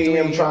to 3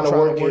 a.m. trying to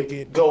work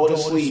it, go to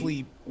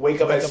sleep, wake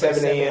up at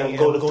 7 a.m.,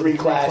 go to 3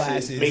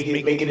 classes, make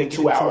it in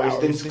 2 hours,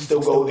 then still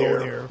go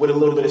there with a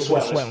little bit of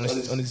sweat on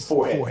his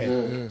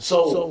forehead.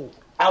 So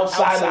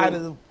outside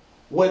of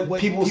what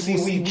people see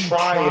we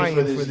trying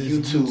for this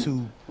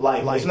YouTube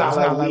life. It's not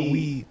like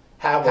we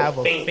have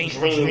a faint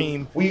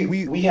dream.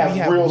 We have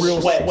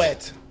real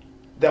sweat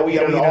that we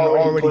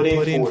already put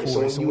in for it.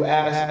 So when you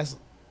ask,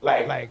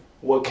 like,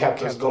 what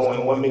kept us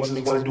going, what makes us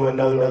want to do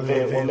another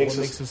event, what makes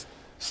us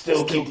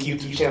still keep the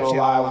YouTube channel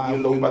alive,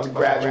 even though we're about to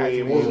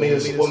graduate, what made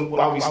us,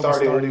 why we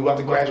started, we're about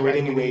to graduate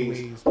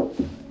anyways.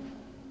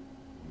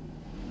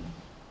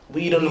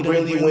 We done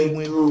really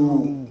went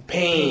through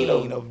pain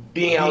of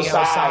being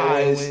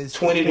outside when it's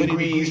 20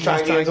 degrees trying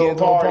to get into a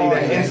party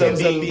that ends up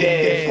being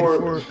dead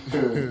for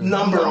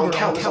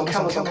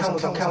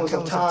countless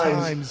of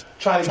times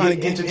trying to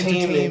get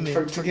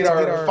entertainment to get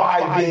our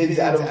 5 bids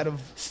out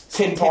of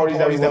 10 parties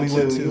that we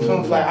went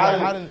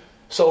to.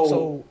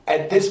 So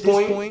at this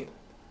point,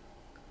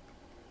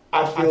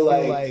 I feel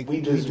like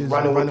we just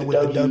running with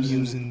the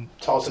W's and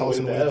tossing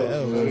with the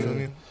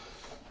L's.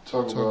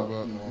 Talk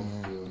about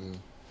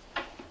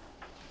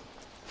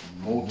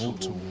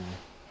multiple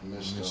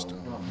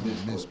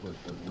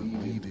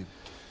deleted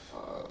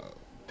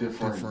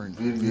different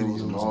videos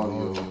and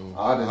audio. I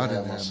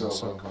didn't have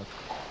myself.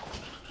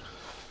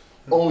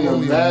 Only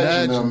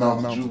imagine the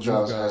amount that you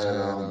guys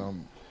had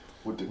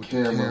with the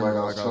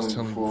camera, like I was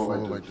telling you before,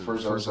 like the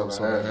first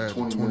episode I had,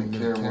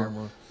 20-minute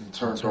camera, and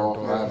turned off,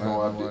 and I had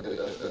no idea.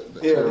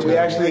 Yeah, we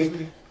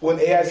actually, when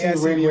AIC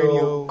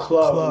Radio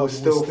Club was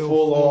still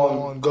full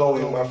on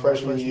going my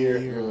freshman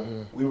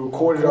year, we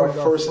recorded our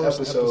first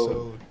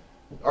episode.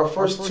 Our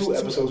first 2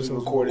 episodes we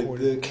recorded,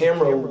 the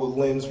camera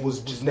lens was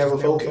just never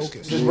focused.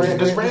 Just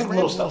random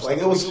little stuff. Like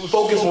it was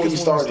focused when we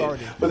started,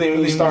 but then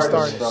when we started,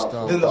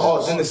 then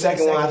the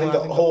second one, I think the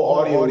whole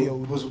audio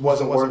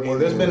wasn't working.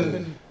 There's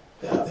been,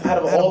 out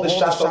of all the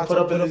shots I put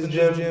up in the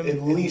gym,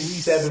 at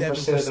least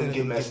 7% of them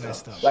get messed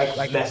up. Like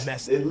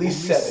at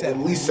least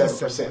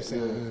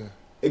 7%.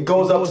 It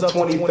goes up to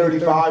 20,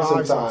 35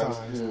 sometimes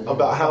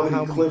about how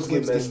many clips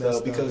get messed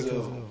up because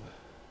of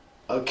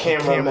a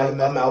camera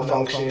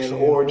malfunction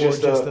or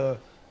just a, you know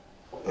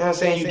what I'm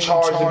saying, you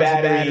charge the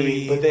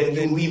battery, but then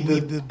you leave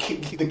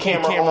the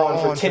camera on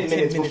for 10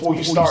 minutes before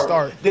you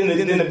start. Then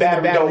the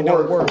battery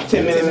don't work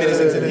 10 minutes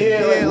into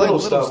like little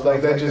stuff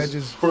like that.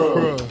 Just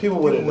people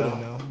wouldn't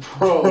know.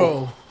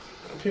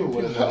 People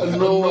wouldn't know. I had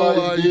no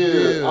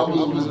idea. I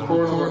was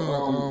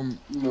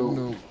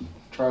recording,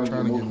 trying to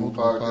get multiple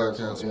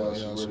podcasts on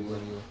AIC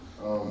Radio.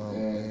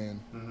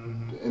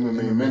 And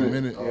the MMA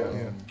Minute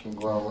came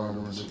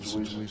around the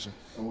situation.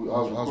 And I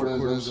was recording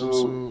this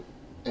episode,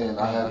 and I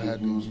had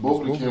to use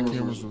both of the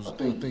cameras. I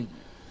think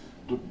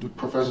the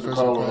Professor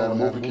Carlo had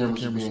both the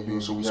cameras being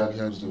used, so we had to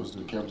use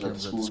the cameras at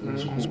the school.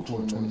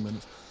 20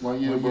 minutes. I'm like,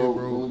 yeah, bro,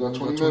 we only got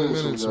 20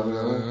 minutes. So we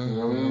got, you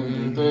know what I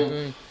mean?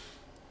 Thing.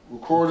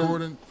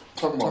 Recording,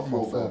 talking about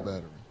full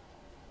battery.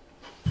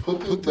 Put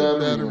the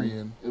battery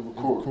in, it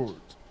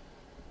records.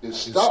 It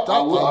stopped.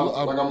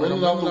 I'm in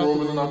and out the room,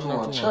 and then I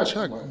check.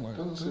 I'm like,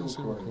 doesn't say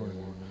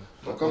recording.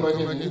 I come back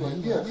in, he's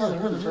like, yeah, I kind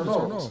of heard it turn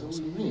on. I said, what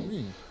do you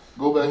mean?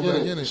 Go back in,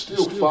 and it's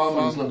still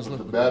 5 minutes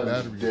left, but the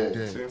battery's dead.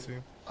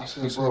 I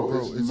said,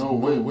 bro, it's no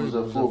way it was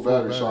that full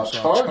battery. So I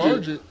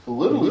charge it for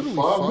literally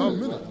 5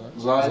 minutes.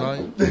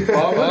 Zion,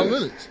 5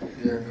 minutes.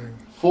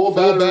 Full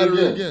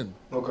battery again.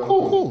 Okay.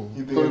 Cool.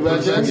 You put it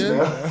back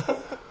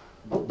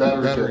in?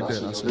 Battery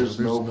dead. I said, there's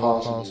no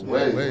possible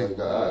way.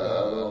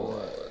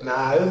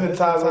 Nah, there's been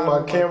times when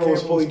my camera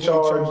was fully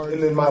charged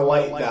and then my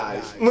light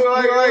dies. There's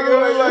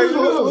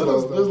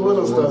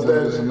little stuff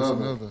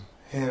that.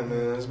 Yeah,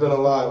 man, it's been a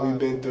lot we've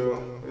been through.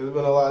 It's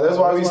been a lot. That's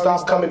why we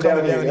stopped coming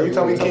down here. Every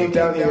time we came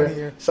down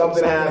here,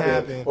 something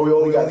happened. Or we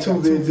only got 2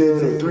 vids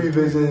in, or 3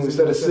 vids in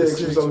instead of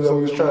 6, or something that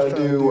we was trying to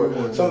do, or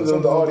something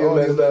of the audio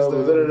messed up. We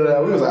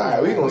was like, all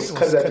right, we gonna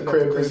cut it at the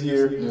crib this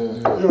year. We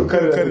gonna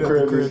cut it at the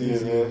crib this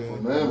year,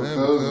 man. Man,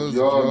 because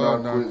y'all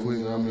not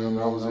quitting. I mean,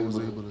 I was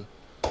able to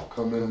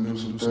come in and do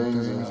some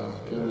things and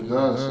get it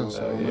done.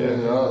 So, I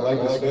like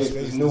this space.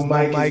 This new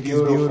mic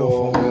is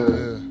beautiful.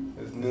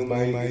 New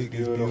mic,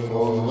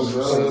 beautiful.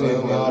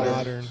 Something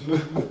modern.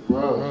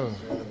 Bro,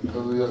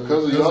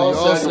 because of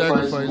y'all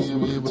sacrifices,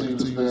 we able to do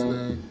this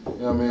thing.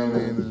 Yeah, I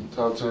mean,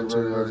 top tier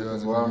radio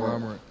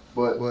environment.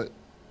 But,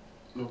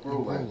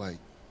 bro, like,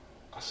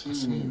 I see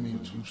you in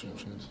YouTube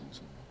channels.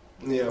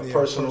 Yeah,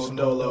 personal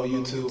Dolo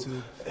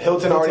YouTube.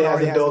 Hilton already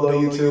has a Dolo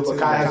YouTube.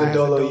 Akai has a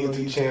Dolo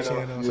YouTube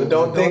channel. So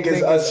don't think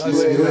it's us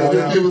splitting.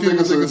 People think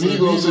it's a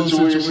ego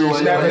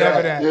situation. Never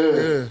that.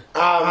 Yeah.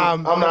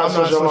 I'm not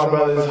social on my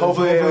brothers.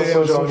 Hopefully they don't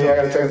social on me. I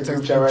gotta text the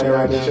group chat right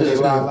now. This shit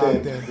is locked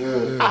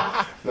in.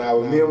 Nah,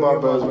 with me and my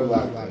brothers, we're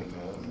locked in.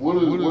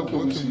 What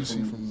can we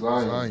see from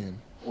Zion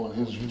on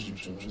his YouTube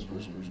channel? His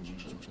personal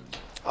YouTube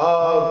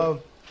channel?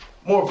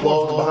 More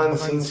vlogs, behind the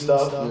scenes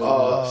stuff,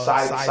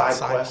 side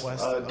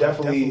quests.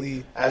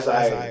 Definitely, as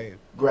I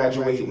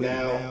graduate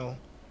now,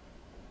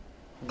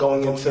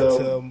 going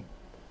into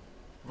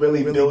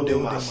really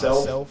building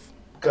myself,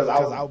 because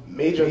I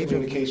major in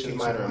communications,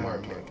 minor in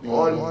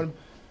marketing.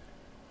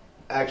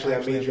 Actually,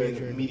 I major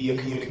in media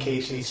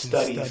communications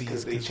studies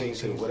because they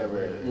changed it,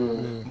 whatever.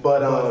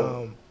 But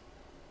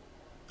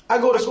I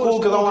go to school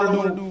because I want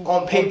to do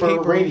on paper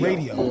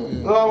radio.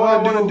 I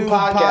want to do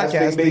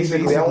podcasting,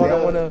 basically. I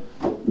want to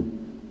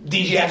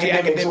DJ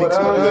academics,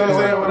 whatever. I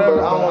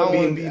don't want to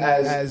be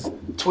as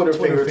Twitter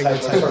finger type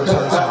person.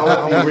 I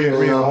want to be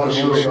real. I want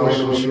to be real. I want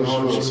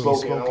to be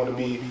spoken. I want to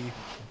be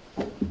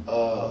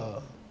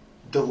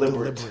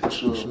deliberate. I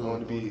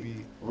want to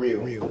be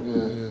real.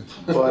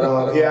 But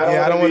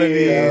I don't want to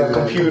be a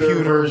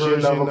computer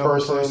version of a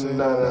person.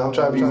 No, I'm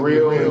trying to be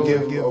real and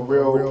give a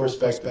real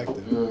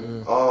perspective.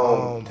 Dang,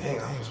 I'm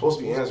supposed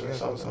to be answering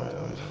something right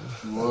now.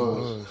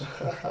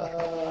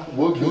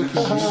 What can we see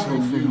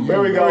from you?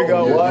 There we go.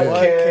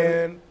 What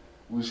can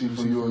we see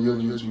from you on your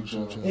YouTube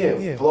channel?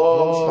 Yeah,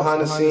 vlogs,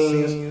 behind the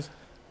scenes,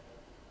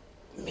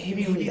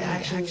 maybe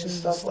reactions and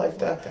stuff like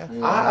that.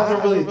 I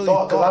haven't really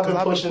thought, because I've been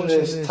pushing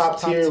this top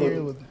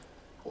tier with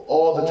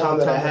all the time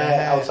that I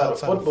had outside of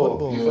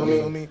football. You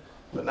feel me?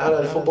 But now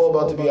that football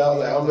about to be out,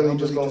 like I'm really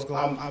just going.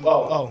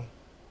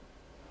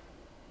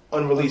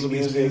 Unreleased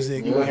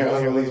music. You gonna hear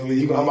unreleased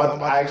music. I'm about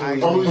to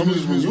actually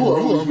unreleased music.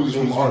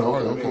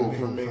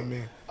 From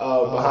me.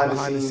 Behind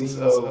the scenes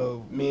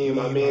of me and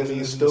my mans in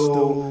the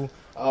stew.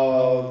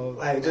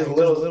 Like just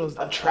little.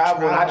 I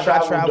travel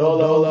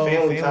Dolo,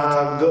 family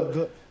time,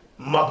 good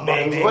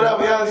mukbangs,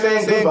 whatever. You know what I'm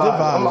saying? Good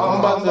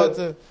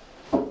vibes.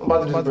 I'm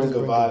about to just bring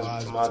good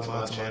vibes to my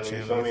channel.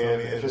 You feel me?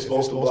 If it's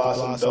supposed to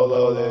blossom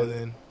Dolo,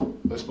 then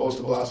it's supposed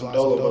to blossom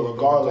Dolo. But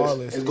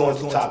regardless, it's going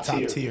to top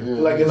tier.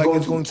 Like it's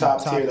going to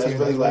top tier. That's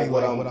really like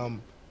what I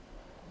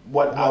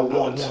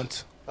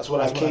want. That's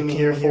what I came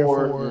here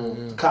for.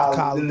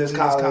 In this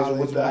college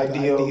with the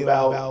idea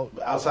about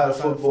outside of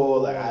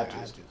football. Like I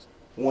just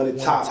wanted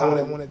top.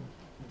 I wanted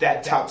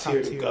that top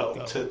tier to go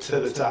to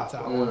the top.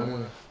 I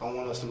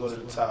want us to go to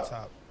the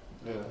top.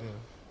 Yeah.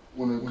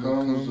 When it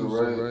comes to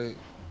right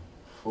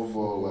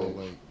football,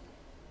 like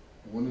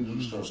when did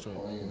you start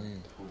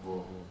playing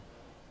football?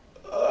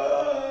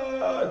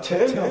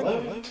 10,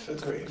 11,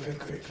 5th grade. Yeah.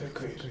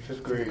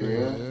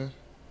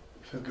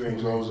 5th grade.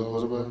 You was a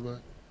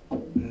quarterback?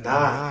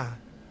 Nah.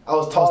 I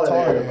was taller than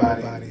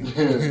everybody.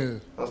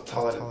 I was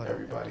taller than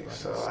everybody.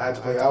 So I had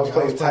to play. I was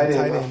playing tight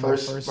end my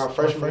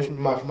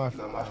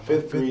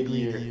 5th grade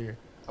year.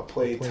 I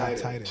played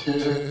tight end.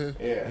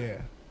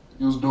 Yeah.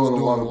 You was doing a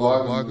lot of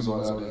blocking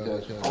on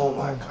that catch. Oh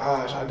my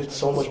gosh, I did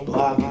so much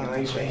blocking. I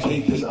used to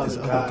hate this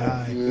other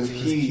guy because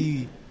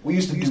we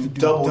used to do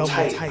double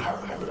tight. I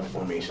remember the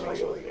formation like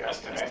it was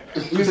yesterday.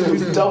 We used to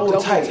do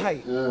double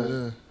tight.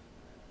 Yeah.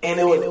 And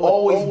it would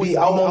always be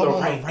I'm on the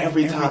right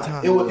every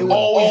time. It would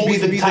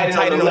always be the tight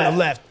end on the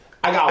left.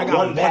 I got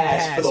one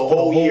pass for the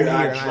whole year.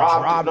 I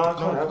dropped it. I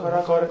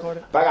caught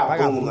it. But I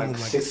got boom like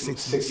 6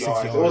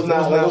 yards. It was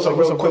not like it was a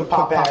real quick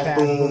pop pass,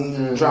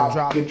 boom,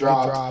 drop, get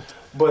dropped.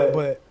 But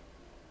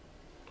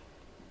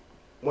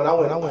when I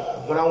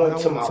went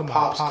to my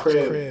pop's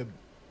crib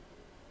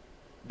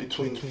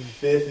between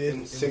 5th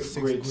and 6th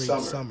grade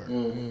summer,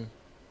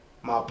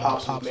 my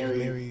pops was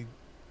married.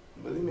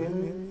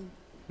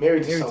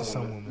 Married to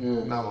some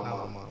woman. Not my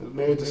mom.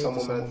 Married to some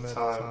woman at the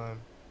time.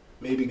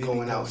 Maybe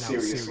going out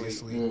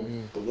seriously.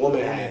 The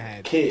woman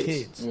had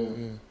kids.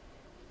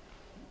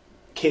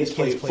 Kids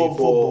played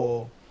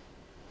football.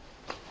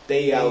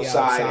 They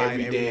outside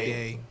every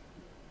day.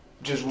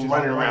 Just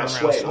running around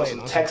sweating on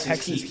some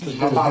Texas heat. Because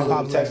my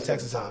mom was in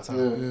Texas at the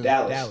time.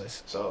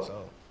 Dallas.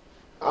 So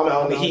I'm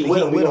out in the heat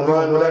with him. We don't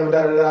run,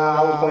 whatever.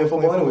 I was playing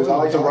football anyways. I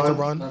like to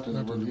run.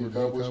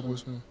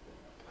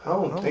 I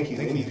don't think he's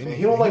anything.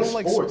 He don't like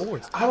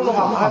sports. I don't know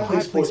how I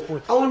play sports.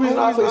 The only reason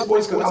I play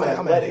sports is because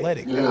I'm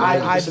athletic.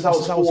 Since I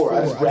was 4,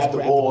 I just grabbed the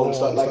ball and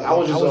stuff. Like I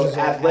was just an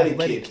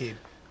athletic kid.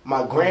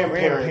 My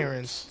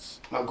grandparents,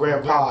 my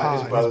grandpa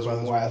and his brothers were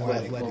more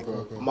athletic.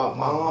 My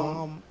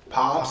mom,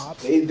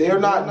 pops, they're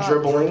not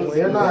dribbling.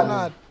 They're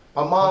not.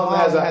 My mom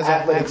has an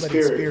athletic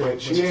spirit,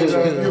 but she ain't.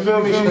 You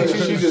feel me?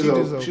 She's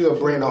a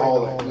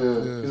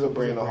brainaholic. She's a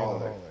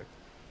brainaholic.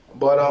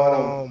 But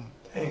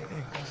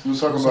You was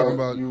talking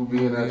about you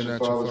being at your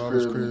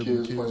father's crib and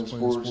kids playing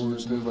sports and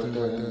things like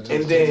that.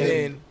 And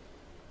then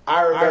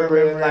I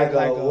remember like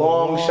a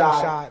long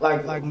shot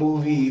like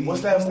movie.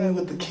 What's that movie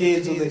with the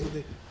kids?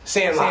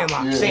 Sandlot.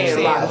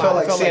 Sandlot. I felt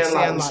like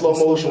Sandlot in slow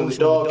motion when the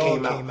dog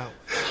came out.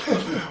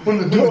 When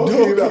the dog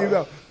came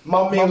out.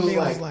 My man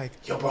was like,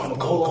 yo, bro, I'm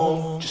gonna go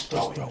home. Just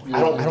throw it. I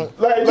don't.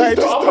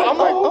 I'm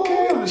like,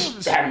 okay. I'm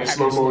just having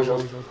slow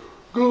motion.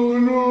 Go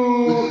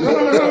no.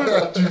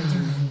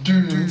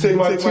 Take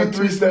my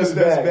 2-3 steps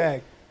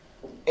back.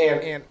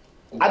 And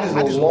I just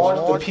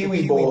launched the Pee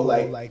Wee Bowl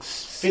like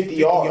 50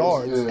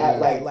 yards at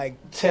like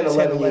 10,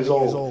 11 years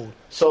old.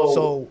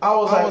 So I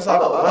was like,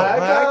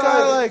 I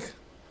kind of like.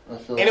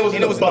 And it was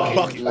in the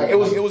bucket. Like it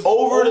was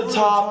over the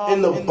top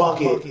in the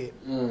bucket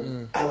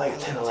at like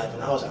 10,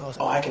 11. I was like,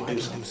 oh, I can do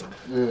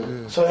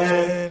something. So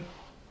then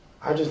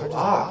I just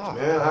locked,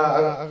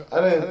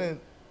 man.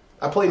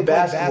 I played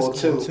basketball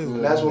too.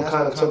 And that's what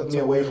kind of took me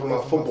away from my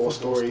football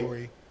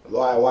story.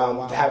 While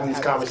I'm having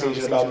this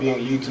conversation about being a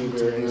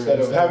YouTuber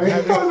instead of having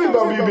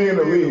about me being in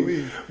the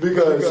league.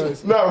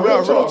 Because,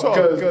 real talk,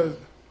 because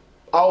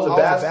I was a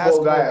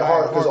basketball guy at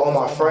heart because all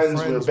my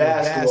friends were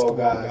basketball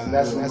guys. And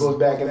that's what goes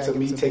back into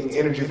me taking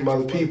energy from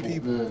other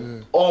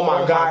people. All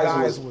my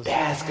guys was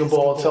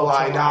basketball till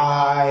I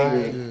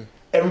die.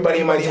 Everybody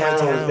in my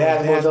town was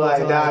basketball till I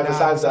die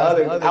besides the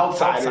other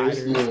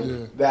outsiders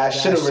that I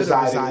should have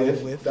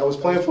resided with that was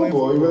playing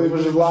football. He really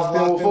was just locked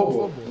in with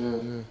football.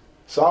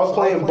 So I was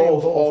playing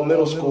both all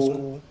middle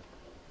school.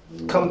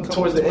 Come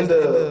towards the end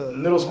of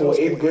middle school,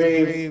 8th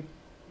grade,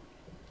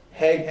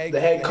 the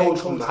head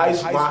coach from my high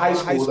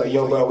school was like,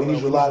 yo, bro, we need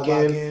you to lock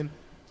in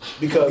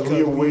because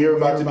we're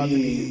about to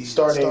be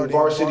starting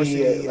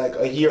varsity like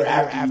a year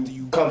after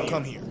you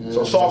come here.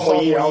 So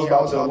sophomore year, I was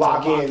about to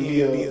lock in and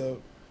be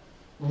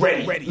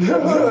ready.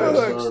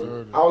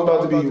 I was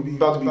about to be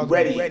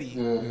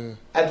ready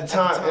at the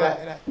time.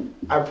 And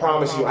I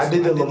promise you, I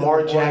did the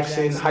Lamar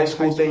Jackson high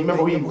school thing. You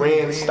remember he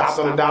ran, stopped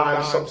on a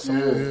dime?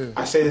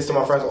 I say this to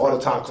my friends all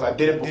the time because I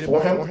did it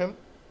before him.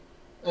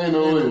 Ain't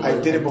no way. I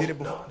did it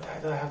before. No,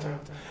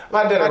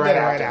 I did it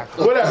right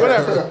after.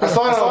 Whatever. I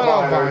saw it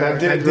on fire and I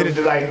did it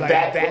like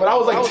that. But I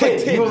was like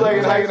 10. He was like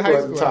in high school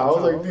at the time. I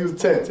was like, he was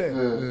 10.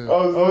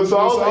 So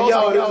I was like,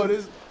 yo,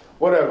 this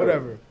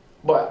whatever.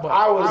 But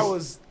I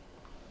was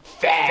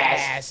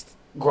fast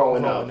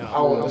growing up.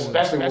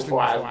 Especially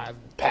before I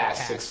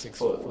passed 6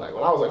 foot. Like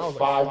when I was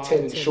like 5'10"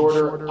 and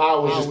shorter, I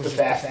was just the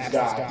fastest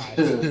guy.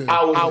 It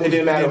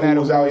didn't matter who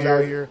was out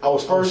here. I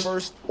was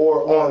first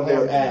or on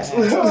their ass.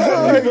 And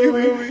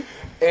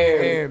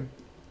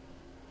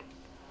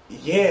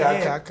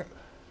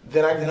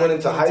then I went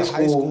into high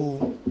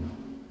school,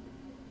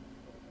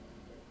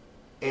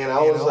 and I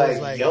was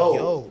like,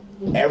 yo,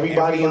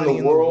 everybody in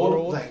the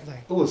world, like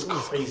it was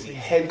crazy.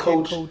 Head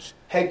coach of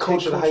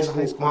the high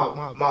school,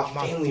 my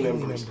family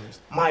members,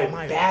 my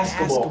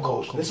basketball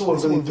coach. This is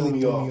what really threw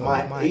me off.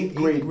 My 8th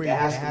grade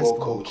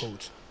basketball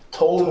coach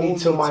told me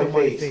to my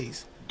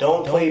face,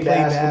 don't play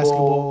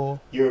basketball.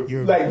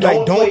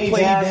 Don't play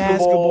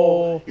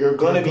basketball. You're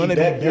gonna be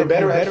you're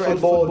better at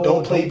football.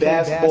 Don't play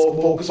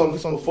basketball.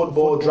 Focus on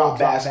football. Drop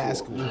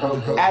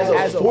basketball.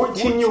 As a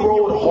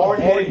 14-year-old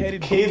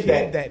hard-headed kid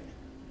that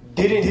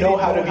didn't know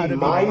how to be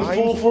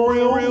mindful for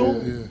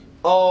real.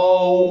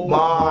 Oh my!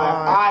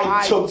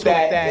 I took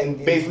that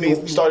and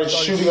basically started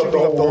shooting up the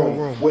whole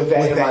room with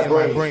that in my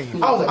brain.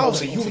 I was like, oh,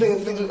 so you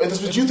think this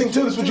is what you think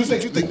too? This is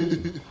what you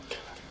think?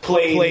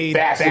 Played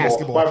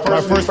basketball. My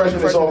first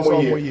freshman and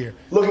sophomore year.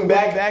 Looking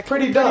back,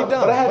 pretty dumb,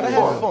 but I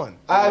had fun.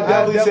 I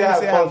definitely say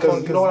I had fun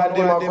because you know what I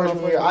did my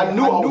freshman year? I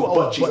knew I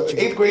was butt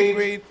cheeks. 8th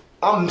grade,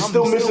 I'm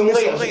still missing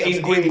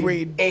layups. 8th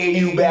grade,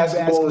 AAU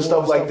basketball and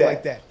stuff like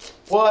that.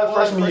 Well,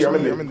 freshman year, I'm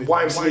in the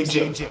YMCA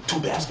gym. 2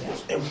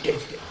 basketballs every day.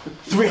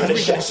 300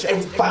 shots,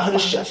 500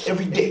 shots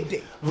every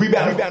day.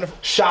 Rebound,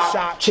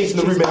 shot, chasing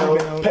the rebound,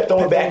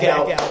 throwing back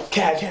out,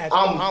 catch.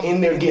 I'm in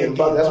there getting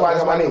buckets. That's why I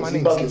got my name, C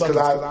Buckets,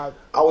 because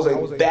I was a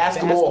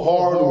basketball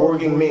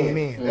hard-working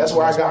man. That's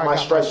where I got my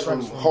stripes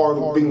from,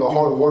 being a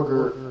hard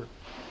worker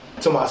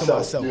to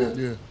myself.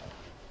 And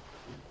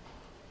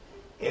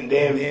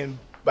then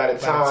by the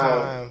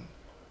time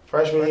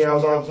freshman year, I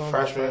was on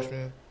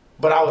freshman.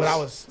 But I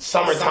was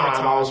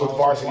summertime. I was with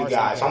varsity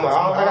guys. So I'm like,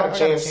 I got a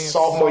chance.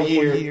 Sophomore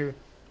year,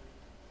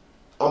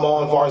 I'm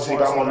on varsity,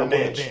 but I'm on the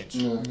bench.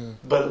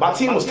 But my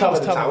team was tough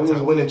at the time. We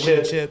was winning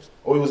chips,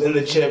 or we was in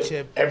the chip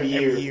every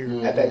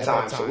year at that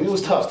time. So it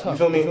was tough. You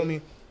feel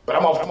me? But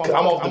I'm off the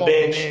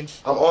bench.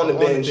 I'm on the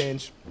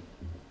bench.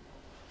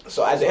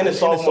 So at the end of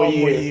sophomore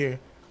year,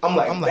 I'm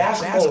like,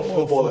 basketball and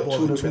football are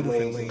 2 different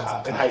lanes in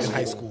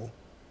high school.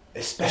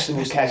 Especially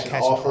with catching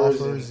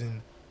offers.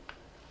 And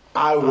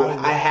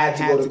I had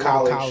to go to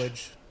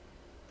college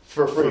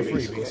for free.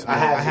 Basically. I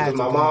had to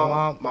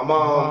because my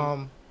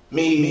mom,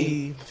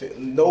 me,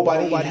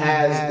 nobody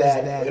has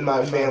that in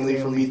my family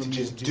for me to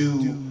just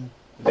do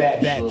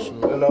that.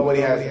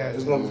 Nobody has that.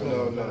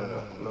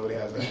 No. nobody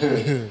has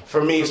that.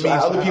 For me, so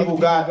other people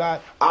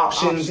got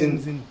options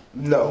and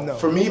no.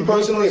 For me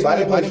personally, if I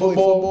didn't play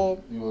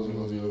football,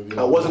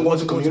 I wasn't going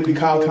to community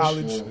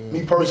college.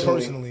 Me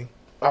personally,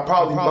 my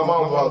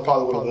mom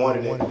probably would have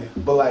wanted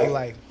it, but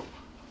like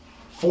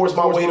force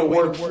my way to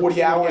work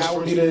 40 hours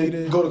for me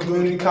to go to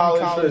community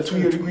college for the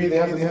 2-year degree. They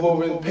have to move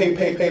over and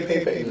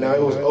pay. Now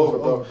it was over,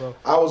 bro.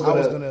 I was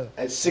gonna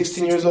at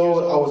 16 years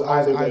old, I was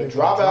either gonna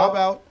drop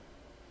out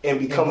and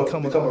become a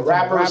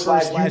rapper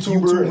slash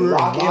YouTuber and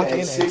lock in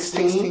at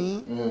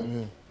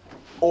 16,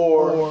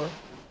 or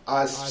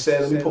I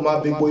said, let me put my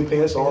big boy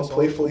pants on,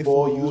 play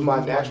football, use my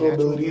natural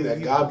ability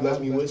that God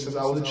blessed me with since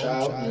I was a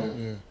child,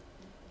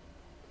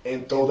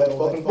 and throw that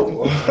fucking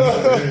football.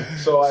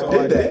 So I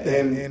did that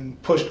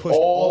and pushed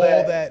all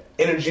that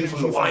energy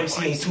from the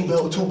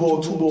YMCA, two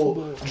ball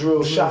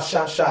drill, shot,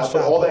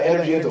 put all that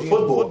energy into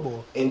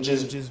football and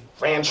just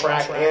ran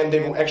track and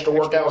did extra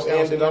workouts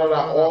and did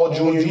all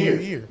junior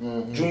year.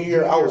 Junior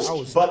year, I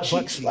was butt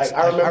cheeks. Like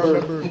I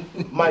remember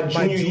my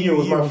junior year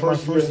was my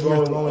first year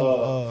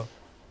throwing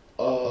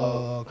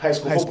high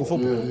school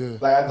football.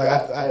 Like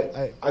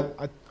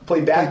I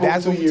played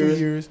basketball for 2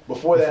 years.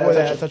 Before that,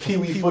 I touched Pee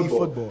Wee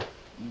football.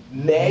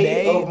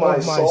 May of my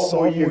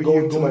sophomore year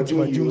going to my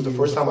junior year was the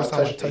first time I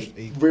touched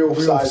a real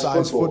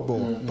size football.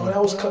 But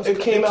it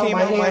came out of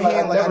my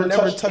hand like I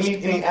never touched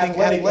anything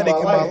athletic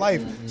in my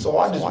life. So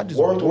I just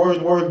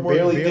worked,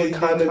 barely did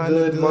kind of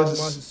good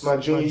my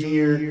junior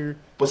year,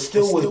 but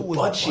still was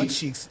butt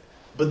cheeks.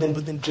 But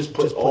then just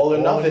put all or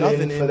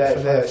nothing in for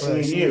that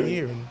senior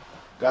year.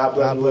 God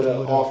bless me with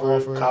an offer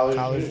of college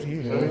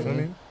year. You know what I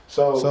mean?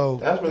 So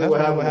that's really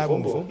what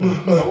happened with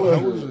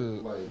football.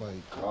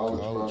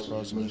 College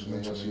process,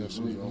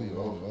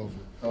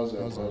 how's that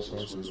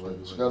process?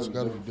 It's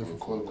got to be different.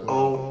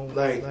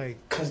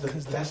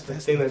 Because that's the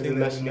thing that's been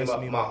messing me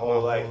up my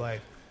whole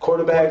life.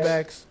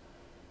 Quarterbacks,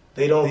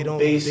 they don't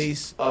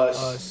base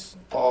us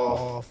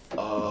off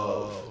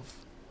of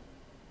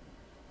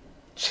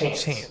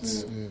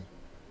chance.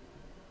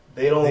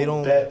 They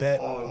don't bet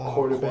on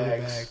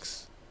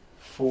quarterbacks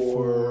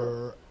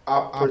for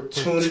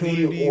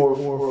opportunity or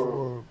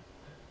for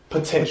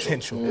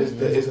potential is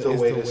the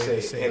way to say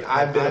it. And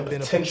I've been a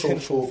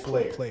potential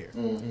player.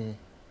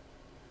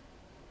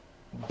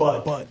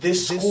 But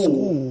this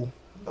school,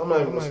 I'm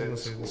not even going to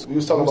say this school. We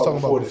was talking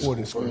about before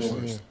this school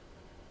first.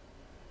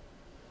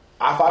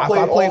 If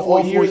I played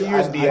all 4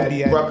 years, I'd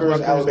be at Rutgers,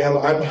 Alabama.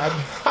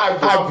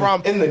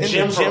 I'm in the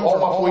gym for all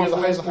my 4 years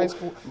of high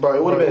school. Bro,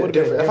 it would have been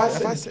different. If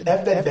I said,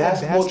 F that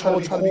basketball, trying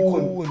to be cool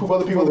and prove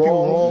other people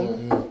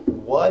wrong,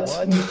 what?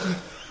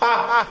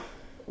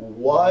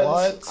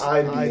 What?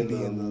 I'd be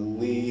in the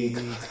league.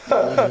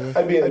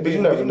 But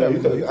you never know.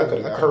 I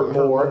could have hurt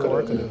more.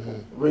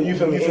 You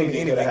feel me?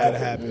 Anything could have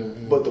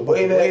happened. But the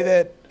way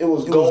that it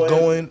was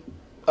going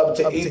up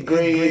to 8th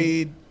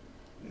grade,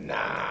 nah,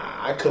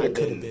 I could have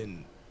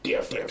been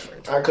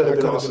different. I could have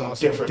been on some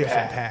different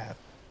path.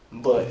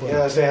 But you know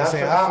what I'm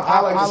saying? I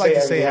like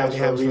to say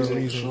everything happens for a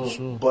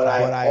reason. But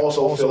I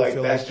also feel like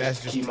that's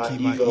just to keep my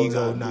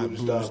ego not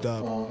bruised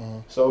up.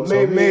 So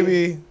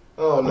maybe.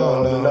 Oh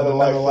no, another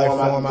life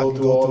form. I can go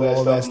through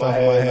all that stuff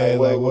in my head.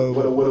 Like what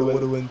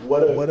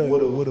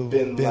would have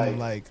been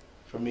like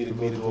for me to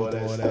go through all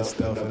that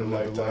stuff in a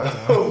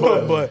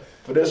lifetime. But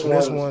for this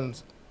one,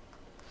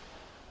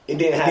 it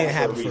didn't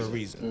happen for a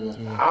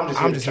reason.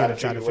 I'm just trying to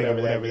figure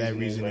whatever that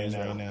reason is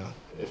right now.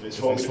 If it's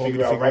for me to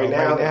figure it out right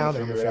now, then I'm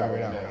figure it out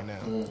right now.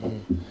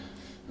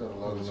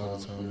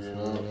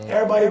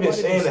 Everybody been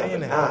saying that,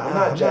 but I'm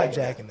not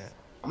jacking that.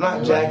 I'm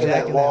not jacking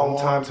that long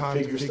time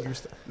to figure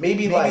stuff.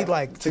 Maybe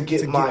like to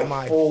get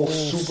my full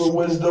super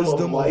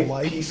wisdom of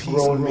life, peace,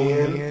 grown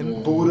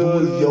man,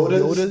 Buddha,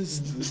 Yoda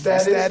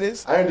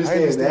status. I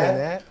understand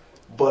that.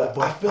 But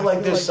I feel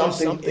like there's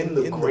something in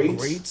the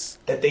greats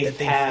that they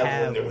have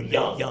when they're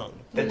young.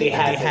 That they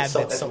have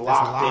that's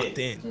locked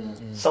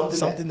in.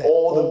 Something that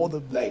all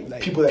the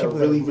people that are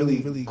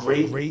really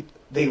great,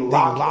 they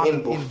lock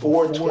in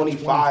before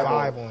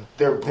 25 on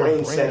their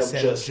brain set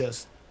of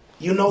just,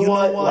 you know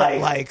what,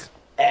 like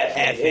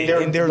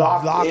and they're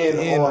locked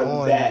in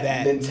on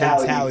that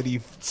mentality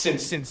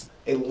since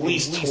at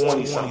least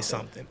 20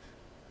 something.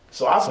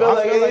 So I feel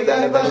like it ain't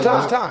that much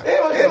time.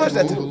 Ain't much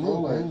that time.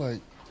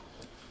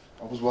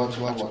 I was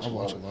watching a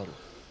lot of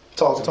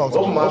Talk.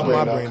 Open my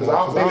brain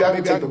because maybe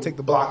I can take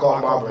the block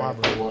off my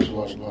brain. Watch a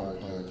lot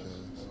of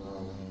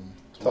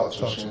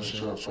podcasts.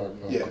 Talk.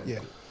 Yeah.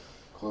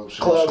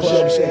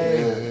 Club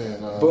Shay.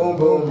 Boom,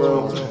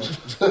 bro. I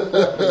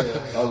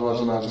was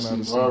watching out to see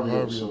the Harvey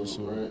episodes,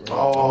 right?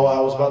 Oh, I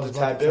was about to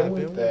tap in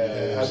with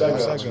that. How'd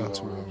that go?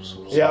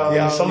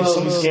 Yeah, some of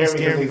those be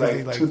scary because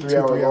they like 2-3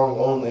 hour long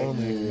only.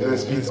 And it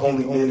speaks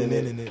only in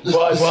it.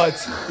 But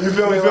you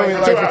feel me?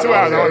 Like for 2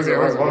 hours, I was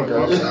there. I got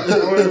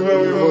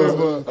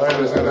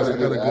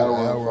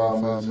an hour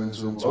and 5 minutes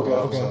into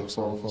it.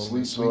 So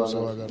sleep, so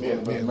I got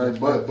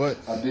to. But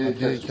I did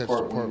catch the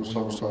part where he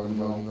was talking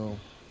about,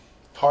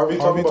 Harvey.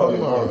 Harvey was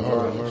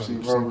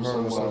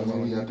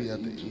at the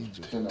age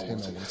of 10.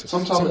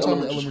 Sometime in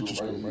elementary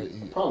school, right?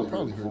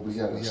 Probably heard we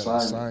had an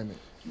assignment.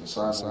 The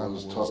assignment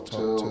was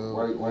tell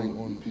right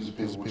on a piece of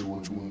paper what you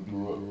want to do when you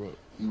grew up.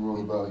 He wrote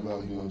about he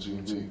wanted to be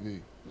on TV.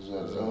 It was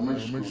at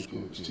elementary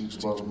school kids. Teach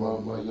about the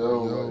mom like,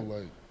 yo,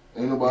 like,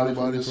 ain't nobody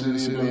from the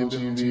city been on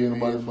TV. Ain't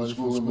nobody from the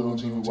school been on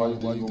TV. Why you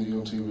think you gonna be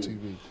on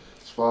TV?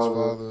 His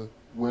father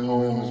went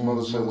home. His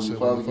mother said, when your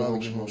father get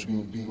home, she's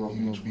gonna beat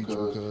you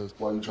because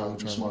why you trying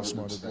to be smart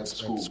at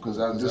school? Because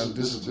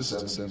this is the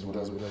 70s,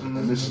 whatever.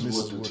 And this is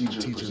what the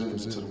teacher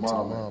presented to the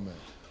mom.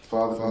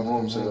 Father come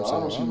home and said, I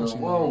don't see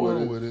nothing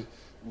wrong with it.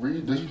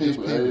 Read this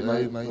paper every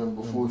night and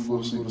before you go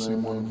to sleep in the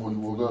morning, before you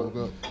woke up.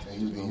 And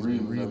he's been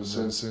reading ever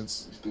since,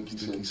 I think he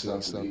said he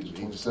stopped at the age of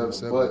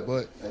 27.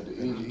 But at the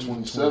age of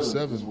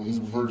 27 is when he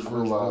first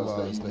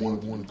realized that he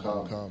wanted to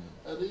become common.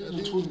 At the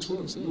age of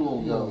 27, you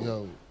on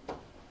yo.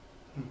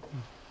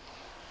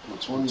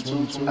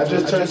 22. I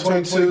just turned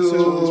 22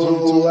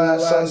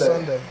 last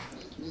Sunday.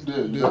 You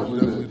did,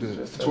 definitely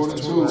did.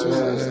 22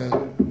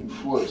 and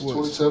what?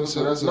 27.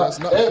 So that's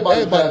not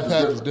everybody's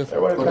path is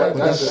different. But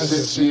that's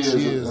 6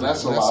 years, and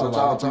that's a lot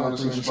of time.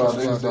 365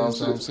 days down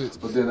 6.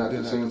 But then at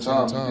the same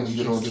time, he didn't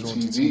get on the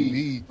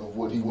TV of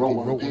what he wrote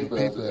on the paper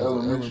as an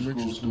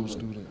elementary school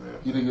student.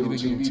 He didn't get on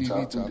TV top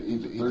at the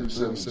age of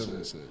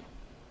 37.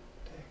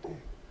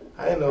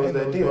 I didn't know it was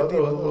that deep. I thought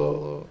it was a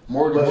little.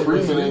 Morgan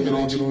Freeman ain't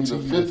get on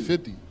TV at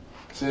 50.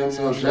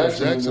 Samuel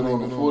Jackson ain't get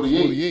on at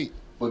 48.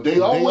 But they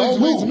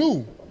always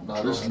knew. Nah,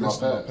 this is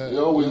not bad. They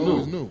always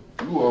knew.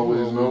 You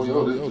always know,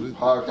 yo, this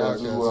podcast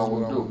is what I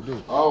want to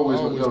do. I always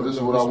know, yo, this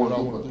is what I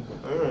want to do.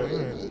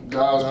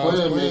 God's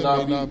plan may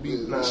not be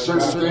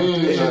certain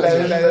things.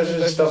 That's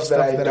just stuff that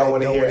I don't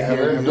want to hear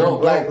ever.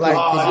 Like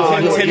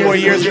 10 more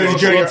years of the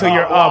journey until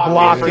you're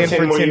locked in for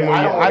 10 more years.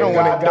 I don't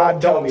want it. God,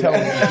 don't tell me.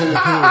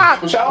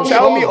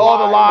 Tell me all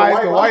the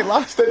lies, the white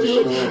lies that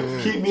you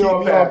keep me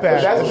on path.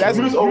 That's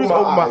you just open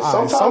my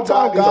eyes.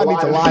 Sometimes God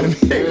needs to lie to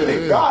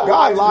me.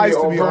 God lies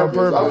to me on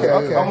purpose.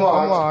 Okay, I'm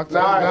locked.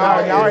 Now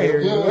I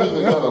hear you.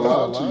 You gotta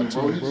lie to you,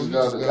 bro. You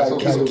just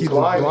gotta keep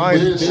blind.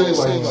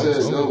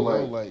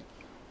 Like,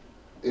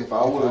 if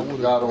I would have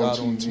got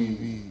on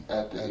TV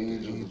at the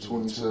age of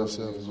 27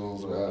 years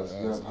old,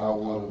 I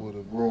would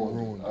have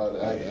ruined it.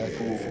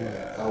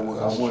 I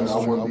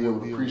wouldn't be able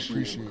to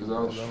appreciate it because I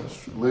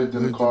lived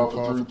in the car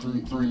for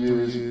three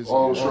years.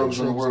 All the struggles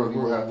in the world,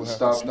 you would have to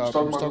stop. You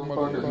talking about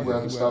the podcast? You would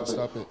have to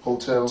stop at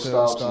hotel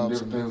stops and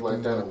different things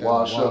like that and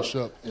wash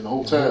up in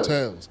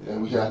hotels.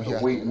 And we have to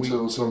wait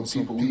until some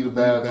people leave the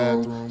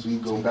bathroom so you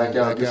go back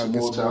out and get some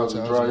more towels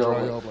and dry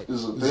off.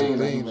 This is a thing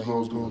that he was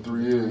going through for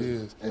 3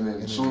 years. And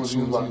then as soon as he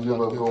was about to give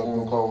up,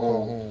 call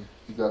home.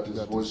 He got this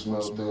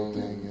voicemail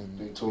thing, and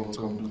they told him to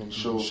come do these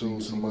shows so you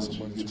get some money so you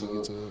get to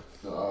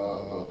the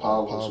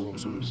Apollo,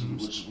 which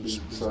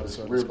started his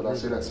career. But I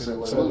say that to say,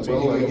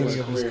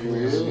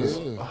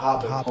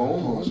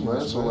 homeless,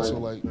 man. So,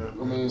 like,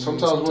 I mean,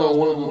 sometimes we don't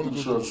want to go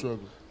through the struggle.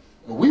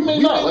 And we may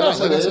not, like I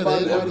said,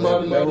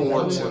 everybody never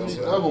want to.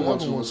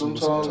 And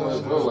sometimes,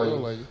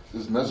 like,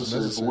 it's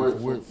necessary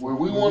for where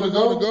we want to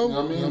go. You know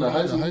what I mean? The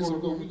heights we want to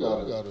go, we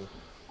gotta.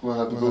 We're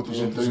gonna have to go through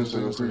some things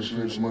to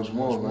appreciate it much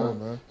more,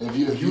 man. If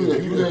you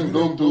didn't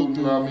go through,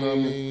 you know what I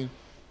mean?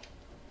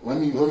 Let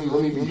me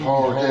be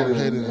hard headed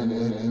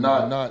and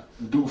not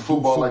do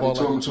football like they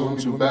told me to. Let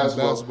me do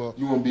basketball.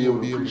 You won't be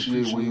able to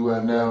appreciate where you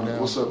at now.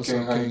 What's up,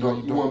 King? How you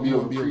doing? You won't be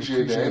able to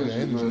appreciate the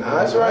energy.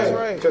 That's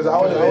right. Because I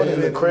would have been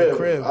in the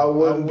crib. I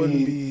wouldn't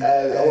be.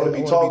 I wouldn't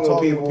be talking to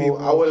people.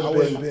 I would have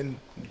been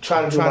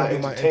trying to do my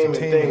entertainment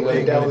thing,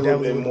 like that was a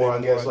little bit more,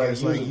 I guess,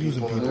 like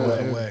using people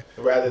that way,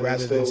 rather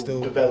than still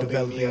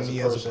developing me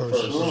as a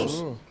person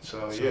first. So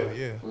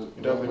yeah,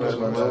 definitely that's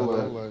my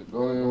like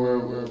going anywhere.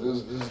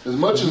 As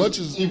much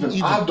as even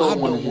I don't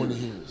want to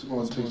hear it, it's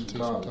going to take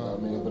some time. I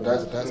mean, but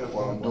that's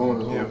why I'm doing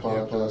the whole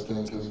podcast thing.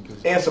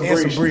 And some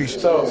breach.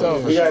 So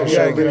we got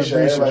to breach. I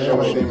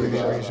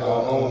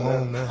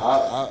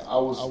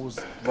was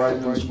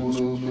writing in school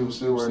newspaper,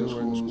 still writing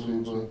school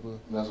newspaper,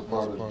 and that's a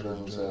part of the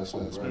journalism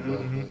aspect,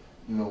 right?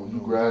 You know, when you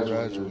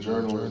graduate, your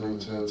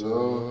journalist, they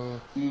tell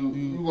you,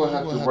 you're going to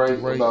have to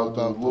write about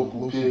the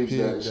local pigs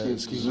that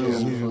escaped the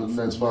zoo for the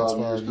next 5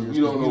 years, because we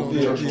don't know if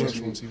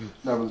journalists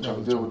not really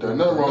trying to deal with that.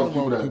 Nothing wrong with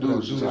people that do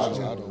it, just I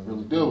don't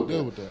really deal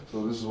with that.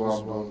 So this is what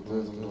I'm doing, the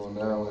things I'm doing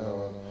now,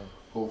 and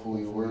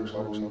hopefully it works,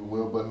 I believe it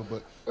will.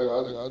 But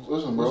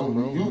listen, bro,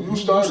 you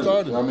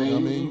started. I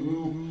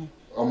mean,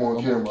 I'm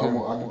on camera.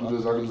 I can do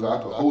this. I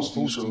can host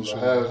these shows. I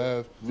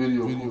have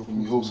video proof of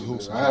me hosting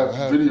this. I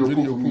have video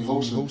proof of me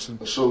hosting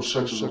a show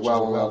such as a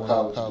Wild and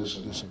Loud College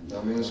edition. You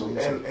know what I mean? So,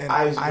 and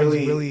I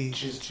really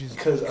just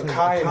because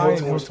Akai and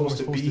Hilton were supposed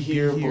to be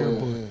here,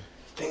 but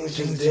things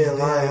just didn't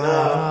line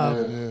up.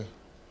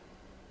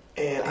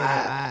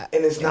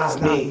 And it's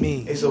not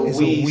me. It's a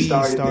we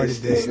started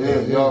this thing.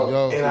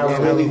 And I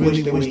really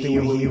wish that we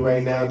were here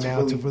right now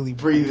to really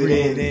breathe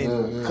it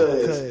in,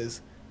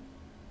 because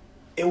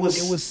it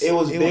was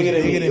bigger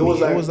than me. It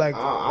was like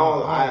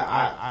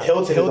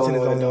Hilton is the only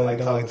one like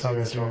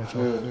talking serious.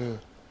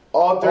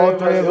 All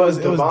three of us,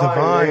 it was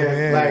divine,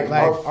 man. Like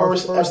our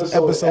first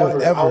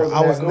episode ever.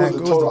 I was in that.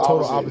 It was the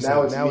total opposite.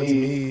 Now it's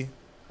me.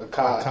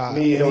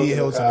 Me,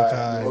 Hilton,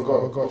 Akai.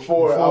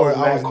 Before I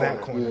was in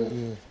that corner.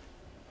 Yeah.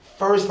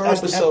 First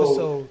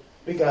episode,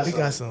 we got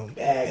some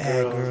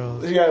bad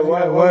girls. We got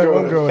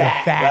one girl with a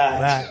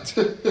fat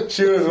butt.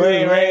 She was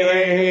laying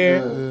right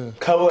here.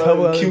 Couple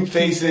of cute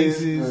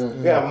faces.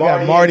 We got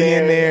Marty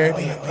in there.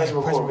 Let's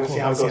record. Let's see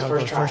how it goes.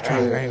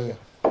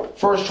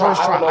 First try.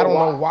 I don't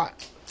know why.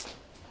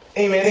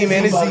 Hey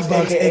man, it's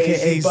Z-Bucks,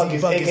 aka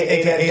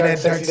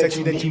that dark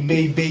section that you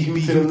made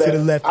baby to the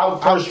left. I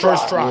was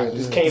first try.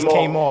 Just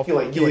came off.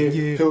 You're like, yeah,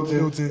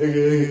 Hilton,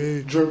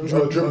 drip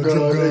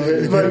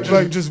gun.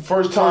 Like just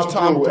first time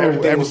through,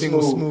 everything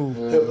was smooth.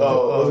 What's it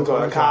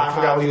called? I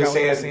forgot what he was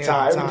saying at the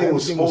time. Everything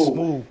was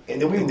smooth.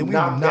 And then we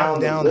knocked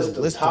down the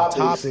list of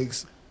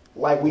topics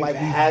like we've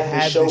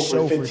had the show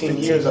for 15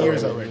 years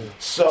already.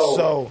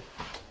 So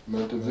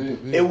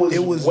it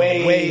was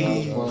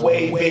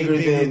way bigger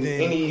than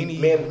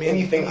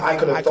anything I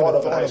could have thought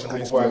of in high school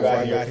before I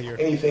got here.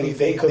 Anything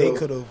they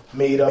could have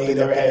made up in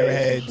their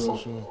heads.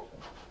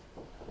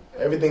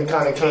 Everything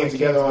kind of came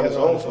together on its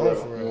own for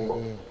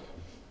real.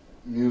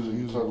 Music,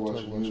 you talk about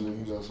your music,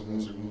 you got some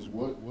music.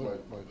 What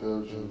like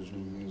parents do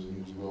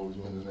music? You've always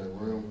been in that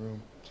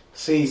realm.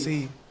 See,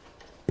 it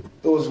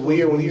was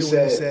weird when you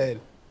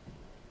said.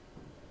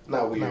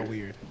 Not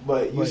weird.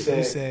 But you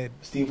said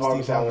Steve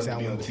Harvey wanted to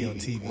be on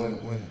TV.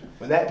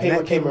 When that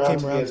paper came around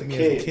to me as a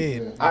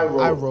kid, I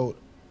wrote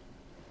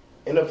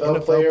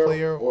NFL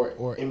player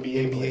or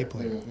NBA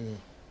player.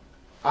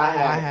 I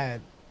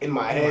had in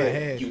my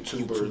head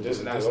YouTuber, this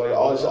and that,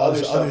 all this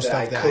other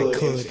stuff that I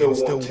could and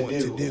still want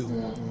to do.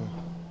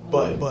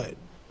 But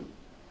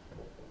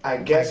I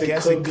guess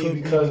it could be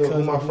because of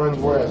who my friends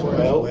were as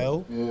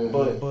well.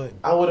 But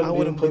I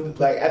wouldn't put,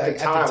 like, at the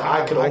time,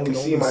 I could only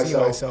see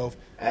myself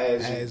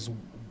as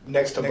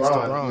next to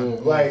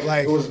Bron. Like,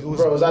 it was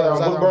either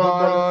I'm with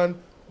Bron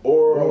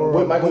or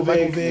with Michael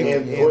Vick,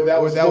 or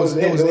that was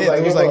it. It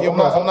was like, yo, I'm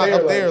not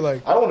up there.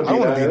 Like, I don't want to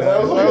be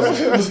that.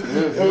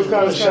 It was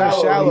kind of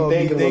shallow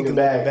thinking looking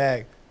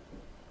back.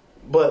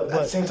 But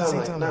at the same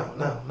time, like,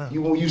 no.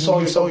 You saw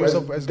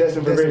yourself as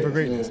destined for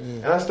greatness.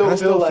 And I still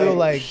feel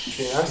like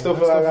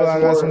I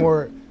got some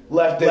more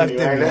left in me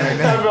right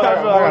now. I feel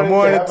like I'm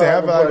more in the tank.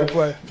 I feel like I can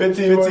play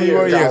 15 more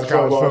years of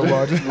college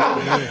football.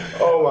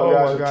 Oh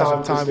my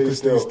gosh, time could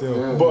stay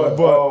still. But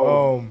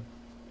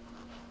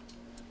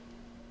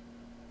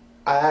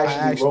I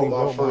actually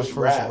wrote my first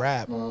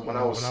rap when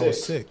I was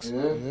 6.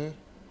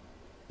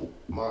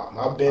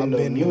 I've been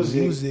to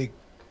music.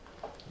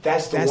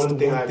 That's the one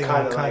thing I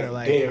kind of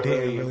like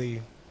didn't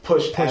really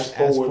push past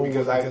forward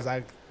because I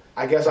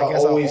guess I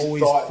always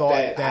thought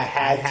that I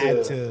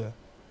had to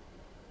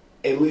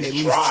at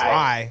least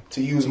try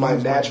to use my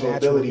natural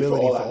ability for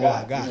all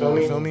I got.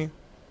 You feel me?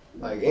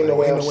 Like, ain't no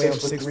way I'm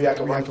 6'3", I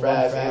can run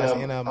fast,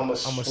 and I'm a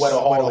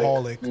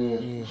sweataholic.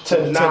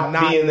 To not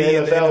be in the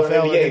NFL or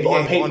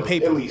NBA on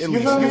paper, at least. You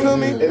feel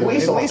me? At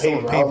least on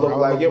paper, I look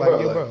like, yeah,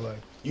 bro,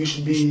 you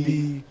should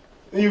be.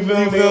 You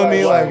feel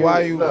me? Like,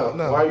 why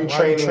are you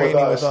training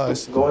with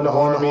us? Go in the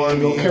army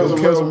and go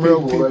kill some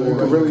real people.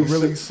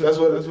 Really, that's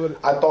what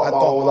I thought my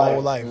whole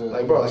life.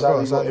 Like, bro, it's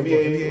either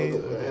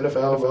NBA,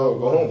 NFL,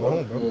 go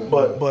home,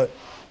 bro. But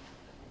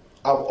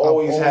I've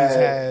always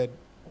had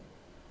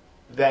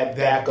that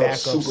backup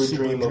super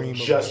dream of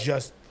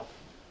just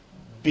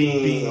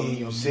being a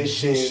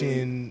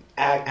musician,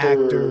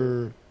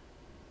 actor,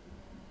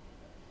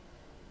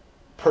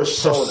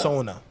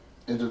 persona.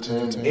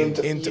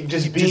 Entertainment.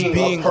 Just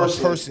being a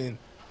person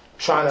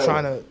trying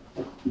to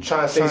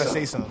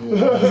say something.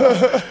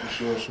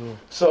 Sure.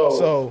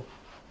 So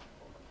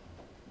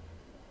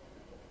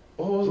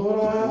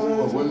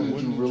when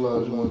did you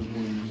realize you wanted to be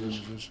a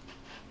musician?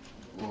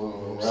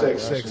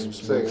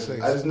 Six.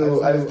 I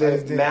just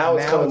did. Now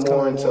it's coming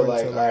more into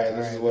like, all right,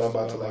 this is what I'm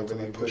about to like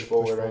really push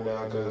forward right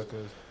now, because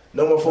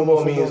no more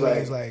football means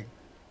like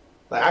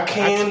I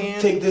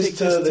can take this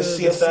to the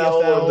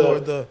CFL or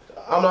the.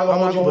 I'm not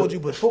gonna hold you,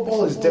 but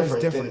football is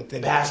different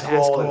than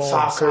basketball and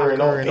soccer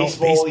and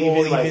baseball.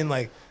 Even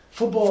like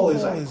football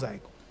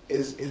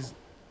is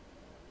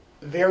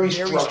very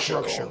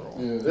structural.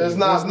 Yeah. There's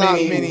not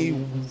many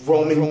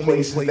Roman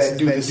places that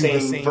do the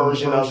same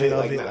version of it.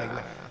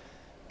 Like,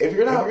 if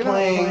you're not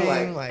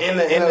playing like in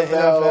the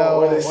NFL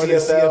or the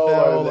CFL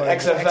or the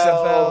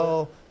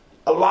XFL,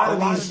 a lot of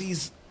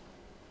these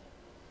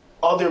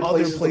other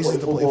places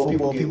to play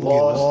football, people get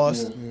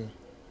lost.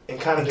 And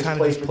kind of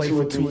just play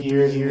for 2 or 3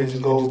 years and then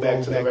just go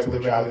back to the regular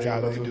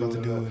job that you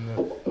do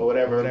or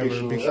whatever,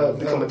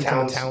 become a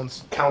town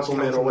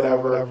councilman or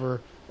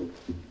whatever.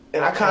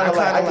 And I kind of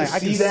like, I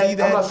can see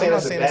that. I'm not saying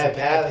that's a bad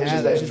path. It's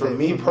just that for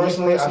me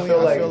personally, I feel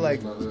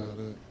like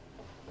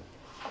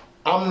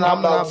I'm not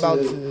about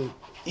to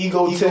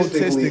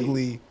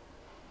egotistically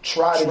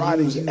try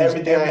to use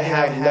everything I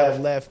have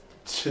left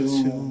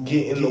to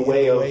get in the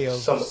way of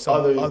some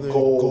other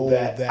goal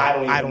that I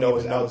don't even know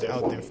is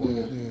out there for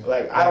me.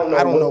 Like, I don't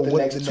know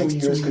what the next 2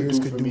 years could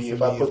do for me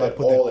if I put that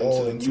all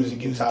into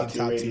music and top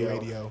tier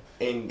radio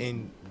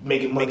and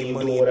making money and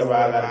doing whatever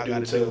I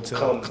gotta do to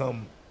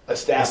come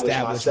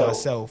establish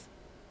myself.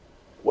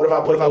 What if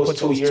I put those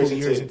 2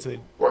 years into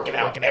working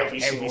out every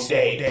single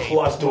day,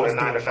 plus doing a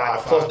 9 to 5,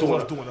 plus doing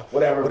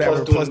whatever,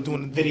 plus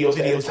doing videos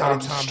at a time,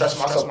 stress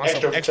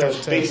myself extra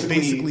to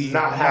basically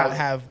not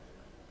have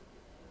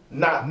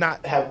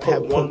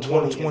put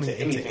 120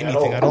 into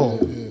anything at all.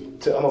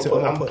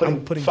 I'm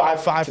putting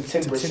 5 to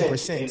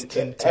 10%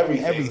 into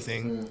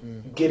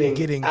everything,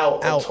 getting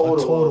out a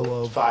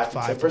total of 5 to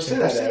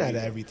 10% out of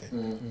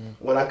everything.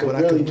 When I could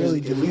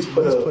really just at least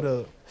put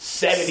a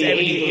 70,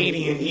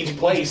 80 in each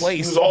place,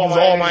 use all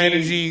my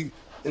energy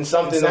in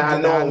something that I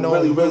know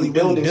I'm really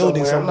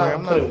building somewhere.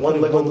 I'm not putting one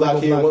Lego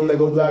block here, one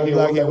Lego block here,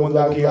 one Lego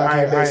block here. All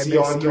right, see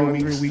you in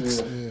 3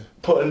 weeks.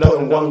 Put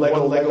another one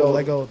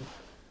Lego.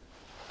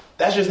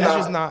 That's just not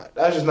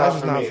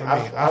for me.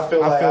 I feel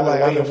like I've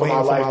been waiting for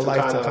my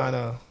life to kind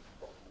of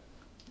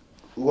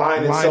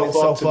line itself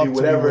up to be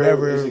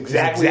whatever is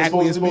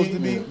exactly supposed to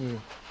be.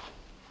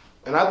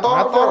 And I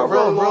thought for a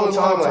real long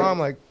time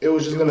like it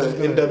was just gonna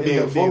end up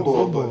being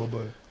football,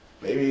 but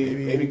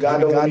maybe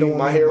God don't need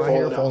my hair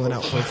falling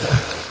out.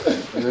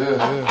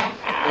 Yeah.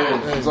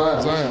 Hey,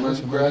 Zion,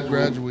 let's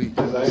graduate.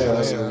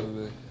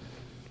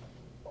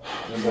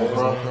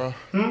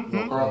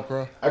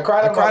 I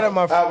cried at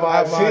my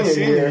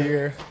senior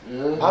year.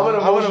 Yeah. I'm an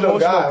emotional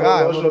guy.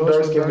 I'm an emotional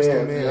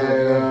dark-skinned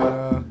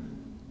man.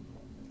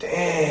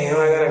 Damn, I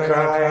gotta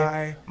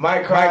cry.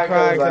 Might cry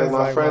because like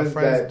my friends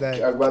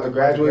that are about to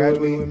graduate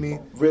with me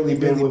really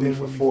been with me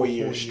for 4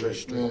 years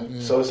straight.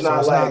 So it's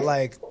not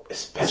like,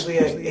 especially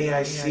at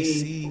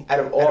AIC, out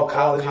of all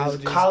colleges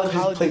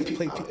play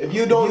people. If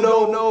you don't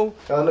know,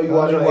 I know you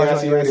watch on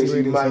AIC radio, so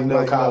you might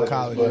know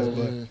colleges,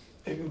 but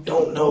if you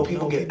don't know,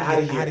 people get out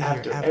of here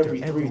after every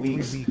 3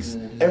 weeks.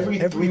 Every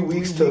 3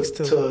 weeks to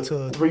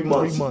 3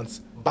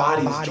 months.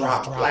 Bodies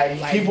drop.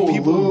 Like people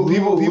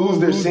lose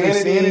their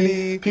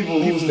sanity. People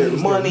lose their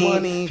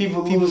money.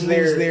 People lose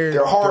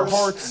their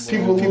hearts.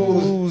 People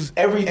lose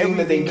everything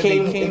that they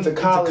came into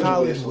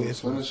college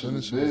with.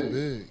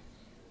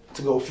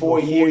 To go 4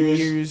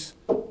 years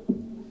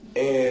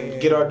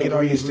and get our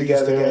degrees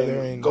together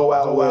and go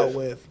out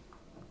with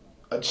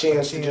a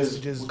chance to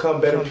just become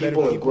better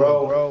people and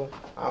grow.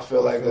 I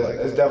feel like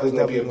that's definitely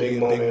gonna be a big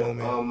moment.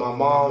 My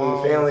mom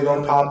and family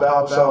gonna pop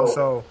out,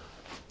 so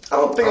I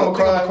don't think I'm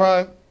gonna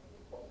cry.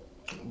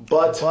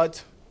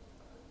 But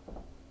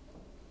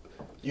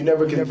you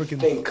never can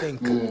think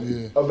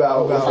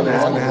about what's gonna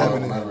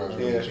happen.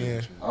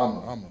 Yeah.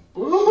 I'm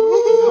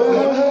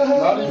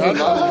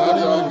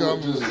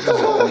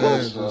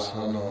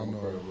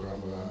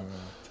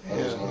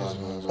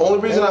Only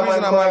reason I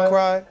might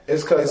cry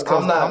is because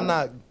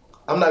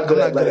I'm not good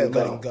at letting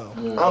go.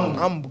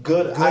 I'm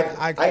good.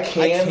 I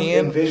can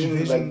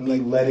envision like me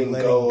letting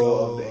go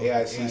of the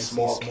AIC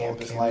small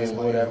campus life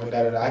or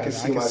whatever. I can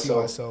see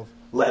myself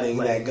letting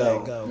that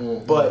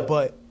go.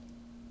 But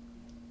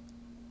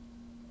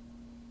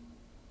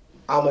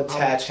I'm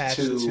attached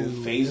to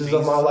phases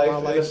of my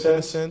life in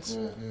a sense.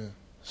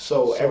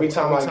 So every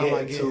time I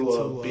get into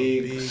a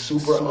big,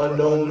 super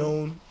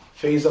unknown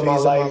phase of my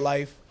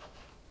life,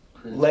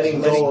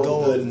 letting go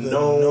of the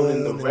known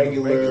and the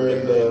regular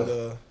and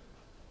the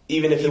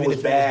even if it was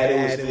bad,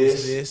 it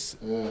was this.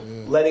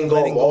 Letting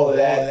go of all of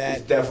that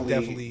is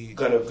definitely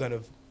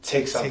gonna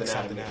take something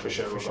out of me for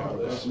sure.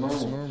 That's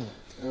normal.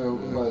 Yeah,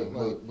 like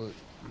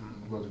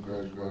about to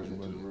graduate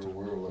into the real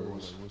world. Like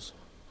what's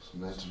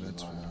next for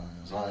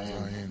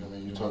Zion? I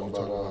mean, you talk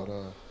about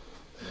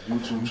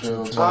YouTube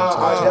channel. I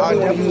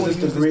definitely want to use this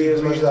degree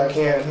as much as I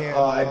can.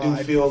 I do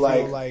feel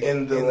like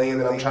in the lane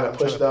that I'm trying to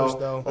push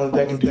though, on the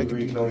second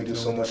degree can only do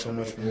so much for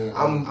me.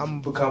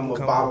 I'm become a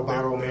bottle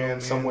barrel man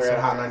somewhere at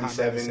Hot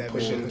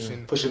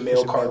 97, pushing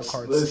mail carts,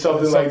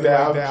 something like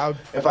that.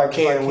 If I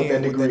can with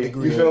that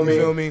degree, you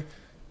feel me?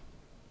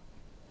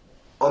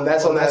 On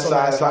that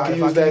side, if I can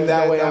use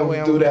that way, I'm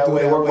gonna do that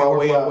way, work my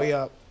way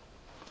up.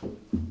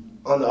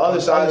 On the other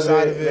side of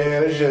it,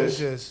 man, it's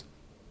just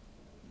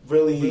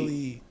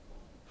really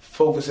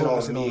focusing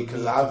on me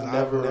because I've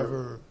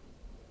never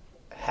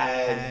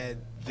had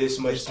this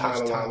much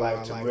time in my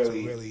life to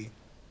really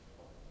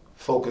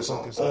focus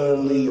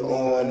only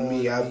on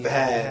me. I've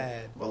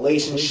had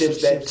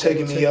relationships that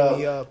taken me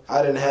up.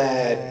 I done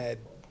had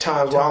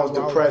times where I was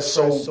depressed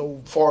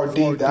so far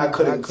deep that I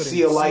couldn't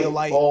see a light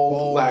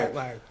bulb.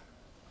 I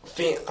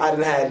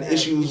done had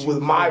issues with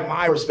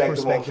my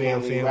perspective on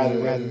family rather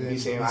than me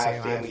saying I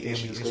have family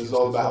issues because it's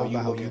all about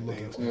how you look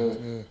at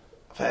things.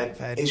 I've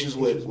had issues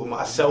with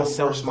myself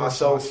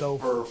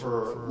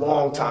for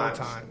long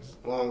times.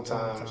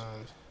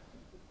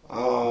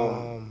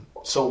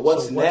 So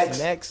what's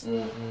next?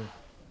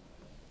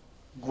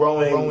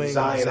 Growing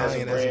Zion as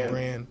a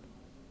brand.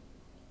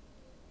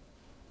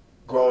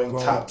 Growing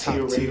top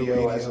tier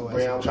radio as a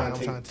brand. I'm trying to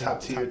take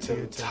top tier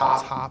to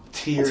top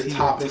tier,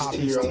 toppest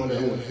tier. I want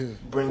to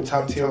bring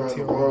top tier around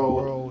the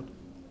world.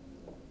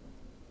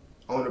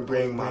 I want to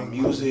bring my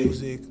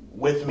music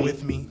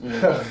with me.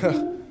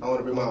 I want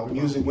to bring my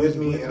music with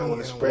me, and I want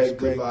to spread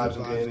good vibes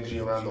and good energy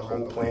around the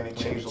whole planet,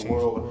 change the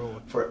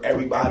world for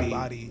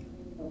everybody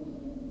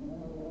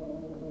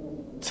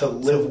to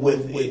live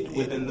with it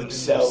within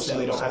themselves, so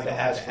they don't have to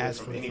ask for it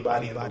from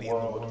anybody in the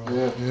world.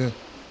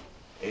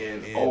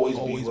 And always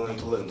be willing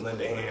to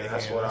lend a hand.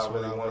 That's what I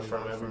really want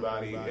from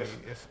everybody.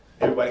 If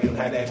everybody can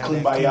have that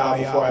kumbaya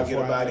before I get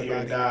up out of here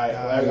and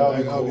die, like,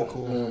 I'll be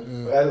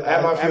cool.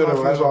 At my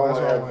funeral, that's what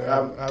I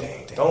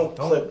want. Don't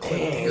clip.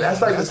 Dang, that's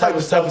like the type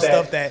of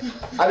stuff that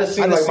I just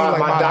seen like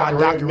my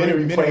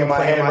documentary playing in my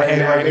head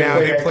right now.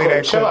 They play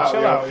that. Chill out,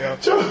 yo.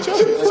 Chill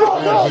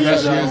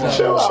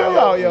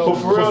out, yo.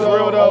 But for real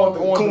though,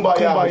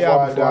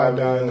 kumbaya before I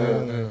die,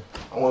 man.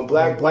 I want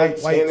black, white,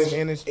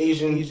 Spanish,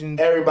 Asian,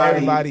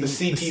 everybody, the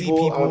sea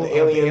people. I want the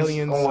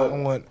aliens. I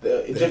want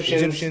the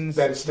Egyptians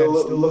that are still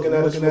looking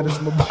at us.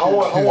 I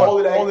want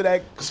all of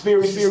that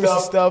conspiracy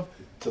stuff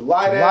to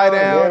lie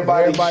down.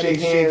 Everybody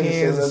shake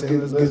hands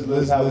and say,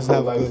 let's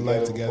have a good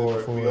life together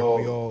before we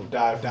all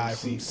die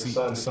from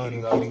the sun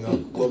heating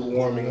up, global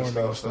warming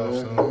and stuff.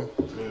 Man,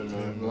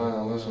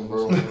 listen,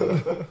 bro. We're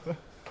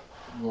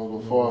gonna go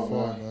far,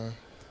 man.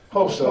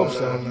 Hope so, man.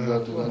 You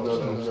got the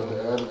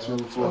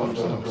attitude for it,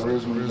 you got the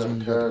charisma, you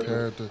got the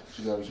character.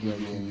 You got to keep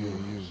being you.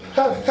 You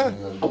got to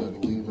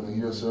believe in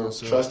yourself.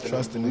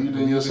 Trust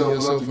in yourself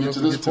enough to get to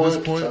this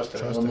point. Trust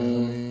it. I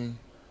mean,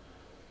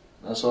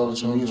 that's all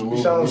that you need. You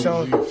sound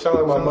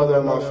like my mother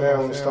and my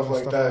family and stuff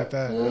like that.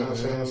 You know what I'm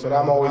saying? But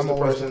I'm always the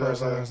person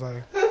that's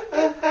like...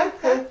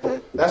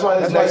 That's why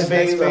this next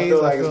phase, I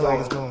feel like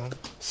it's going to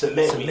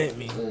cement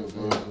me.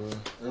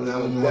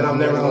 Then I'm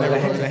never going to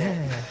have to have.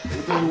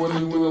 Everything you want to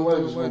do in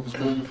life is going to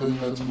prepare you for you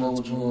not to know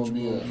what you want to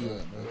be at,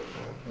 man.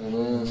 And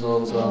man, it's all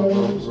about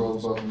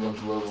the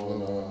next level,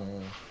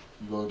 and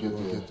you're going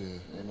to get there.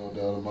 Ain't no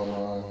doubt in my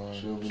mind.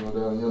 She'll be no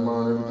doubt in your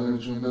mind. Everything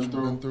that you've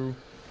been through,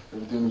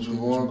 everything that you're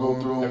going to go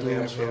through. Everything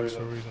happens for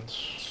a reason.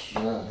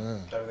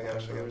 Everything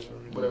happens for a reason.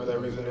 Whatever that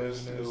reason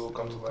is, it will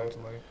come to life.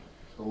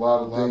 A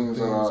lot of things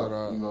that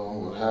are,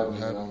 what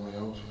happens, I'm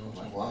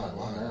like,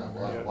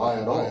 why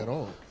at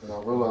all? And I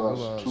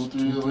realized 2-3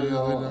 years later,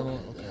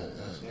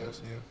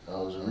 that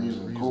was a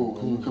reason. Cool.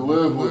 You can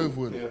live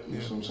with it. You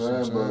know what I'm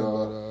saying?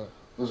 But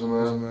listen,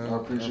 man, I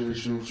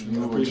appreciate you for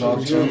you and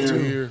talking to you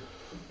here.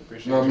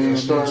 You know what I mean?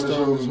 Starting this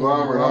whole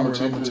conglomerate, I'm going to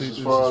take this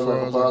as far as I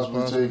can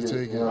possibly take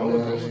it. You know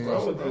what I mean?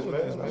 I'm with this,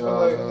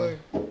 man.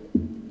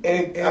 I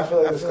feel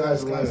like the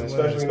sky's the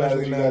limit,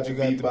 especially now that you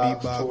got the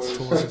beatbox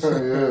tours. I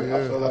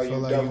feel like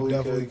you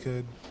definitely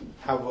could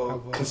have a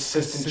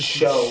consistent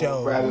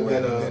show rather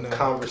than a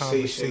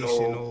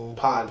conversational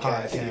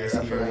podcast here. I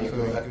feel like you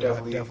could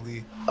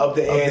definitely up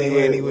the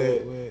ante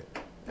with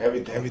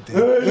everything.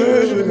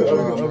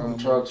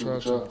 Try to,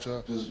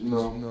 just,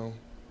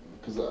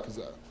 because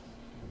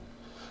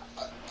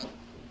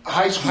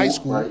high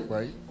school,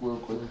 right? Real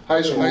quick.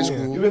 High school.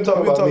 You've been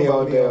talking about me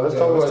all day. Let's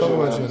talk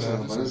about you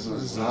now. This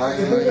is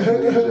Zion, man.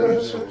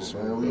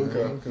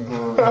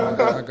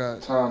 I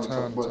got time to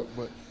talk, but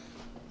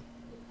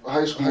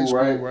high school,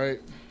 right?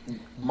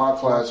 My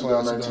class,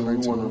 2019, we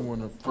won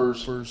the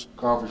first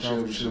conference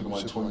championship in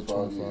like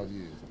 25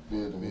 years.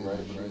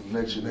 Right?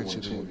 Next year, they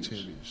won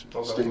championship.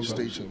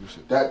 State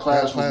championship. That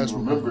class will be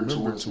remembered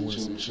towards the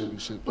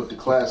championship, but the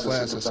class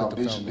that set the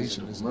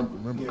foundation isn't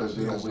remembered because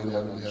they don't really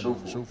have anything to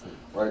show for it.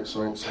 Right?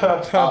 So,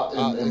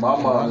 in my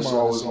mind, it's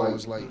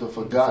always like the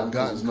forgotten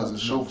because there's nothing to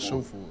show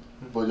for it.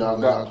 But y'all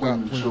got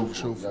plenty to show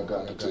for it. Y'all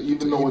got,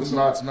 even though it's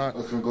not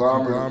a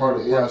conglomerate part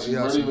of AIC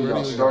Radio,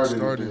 y'all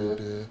started it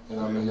there. And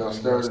I mean, y'all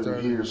started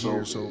it here,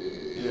 so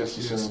it's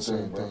the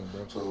same thing,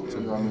 bro. So,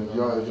 I mean,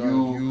 y'all, if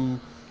you...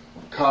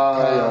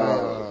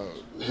 Kai,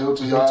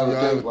 Hilton, y'all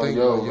think like,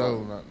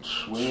 yo,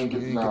 we ain't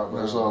getting out,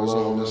 man. It's all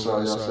love on this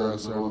side. Y'all started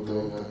the whole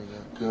thing, man.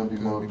 Couldn't be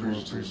more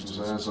appreciative, you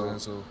know what I'm saying?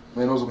 So,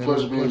 man, it was a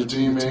pleasure being your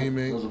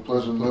teammate. It was a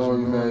pleasure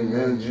knowing you, man.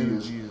 Your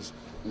energy is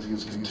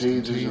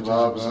contagious. Your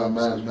vibe is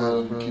unmatched,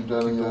 brother. Keep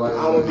that in your life.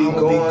 I'm going to be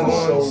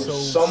gone, so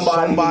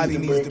somebody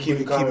needs to keep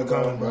it coming,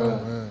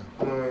 bro.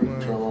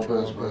 Try my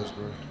best, bro.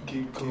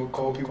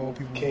 Call people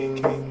king.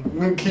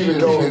 Keep it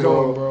going,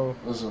 bro.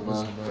 Listen,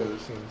 man.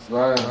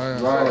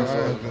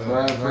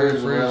 Ryan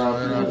Frazier, man.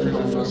 I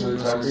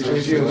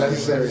appreciate you.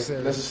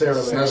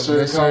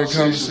 Necessary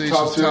conversation.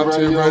 Top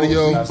 10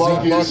 radio.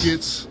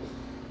 Buckets.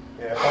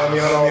 Yeah, find me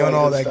on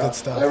all that good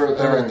stuff.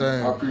 Everything.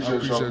 I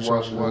appreciate y'all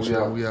for watching.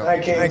 We out.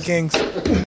 Night Kings.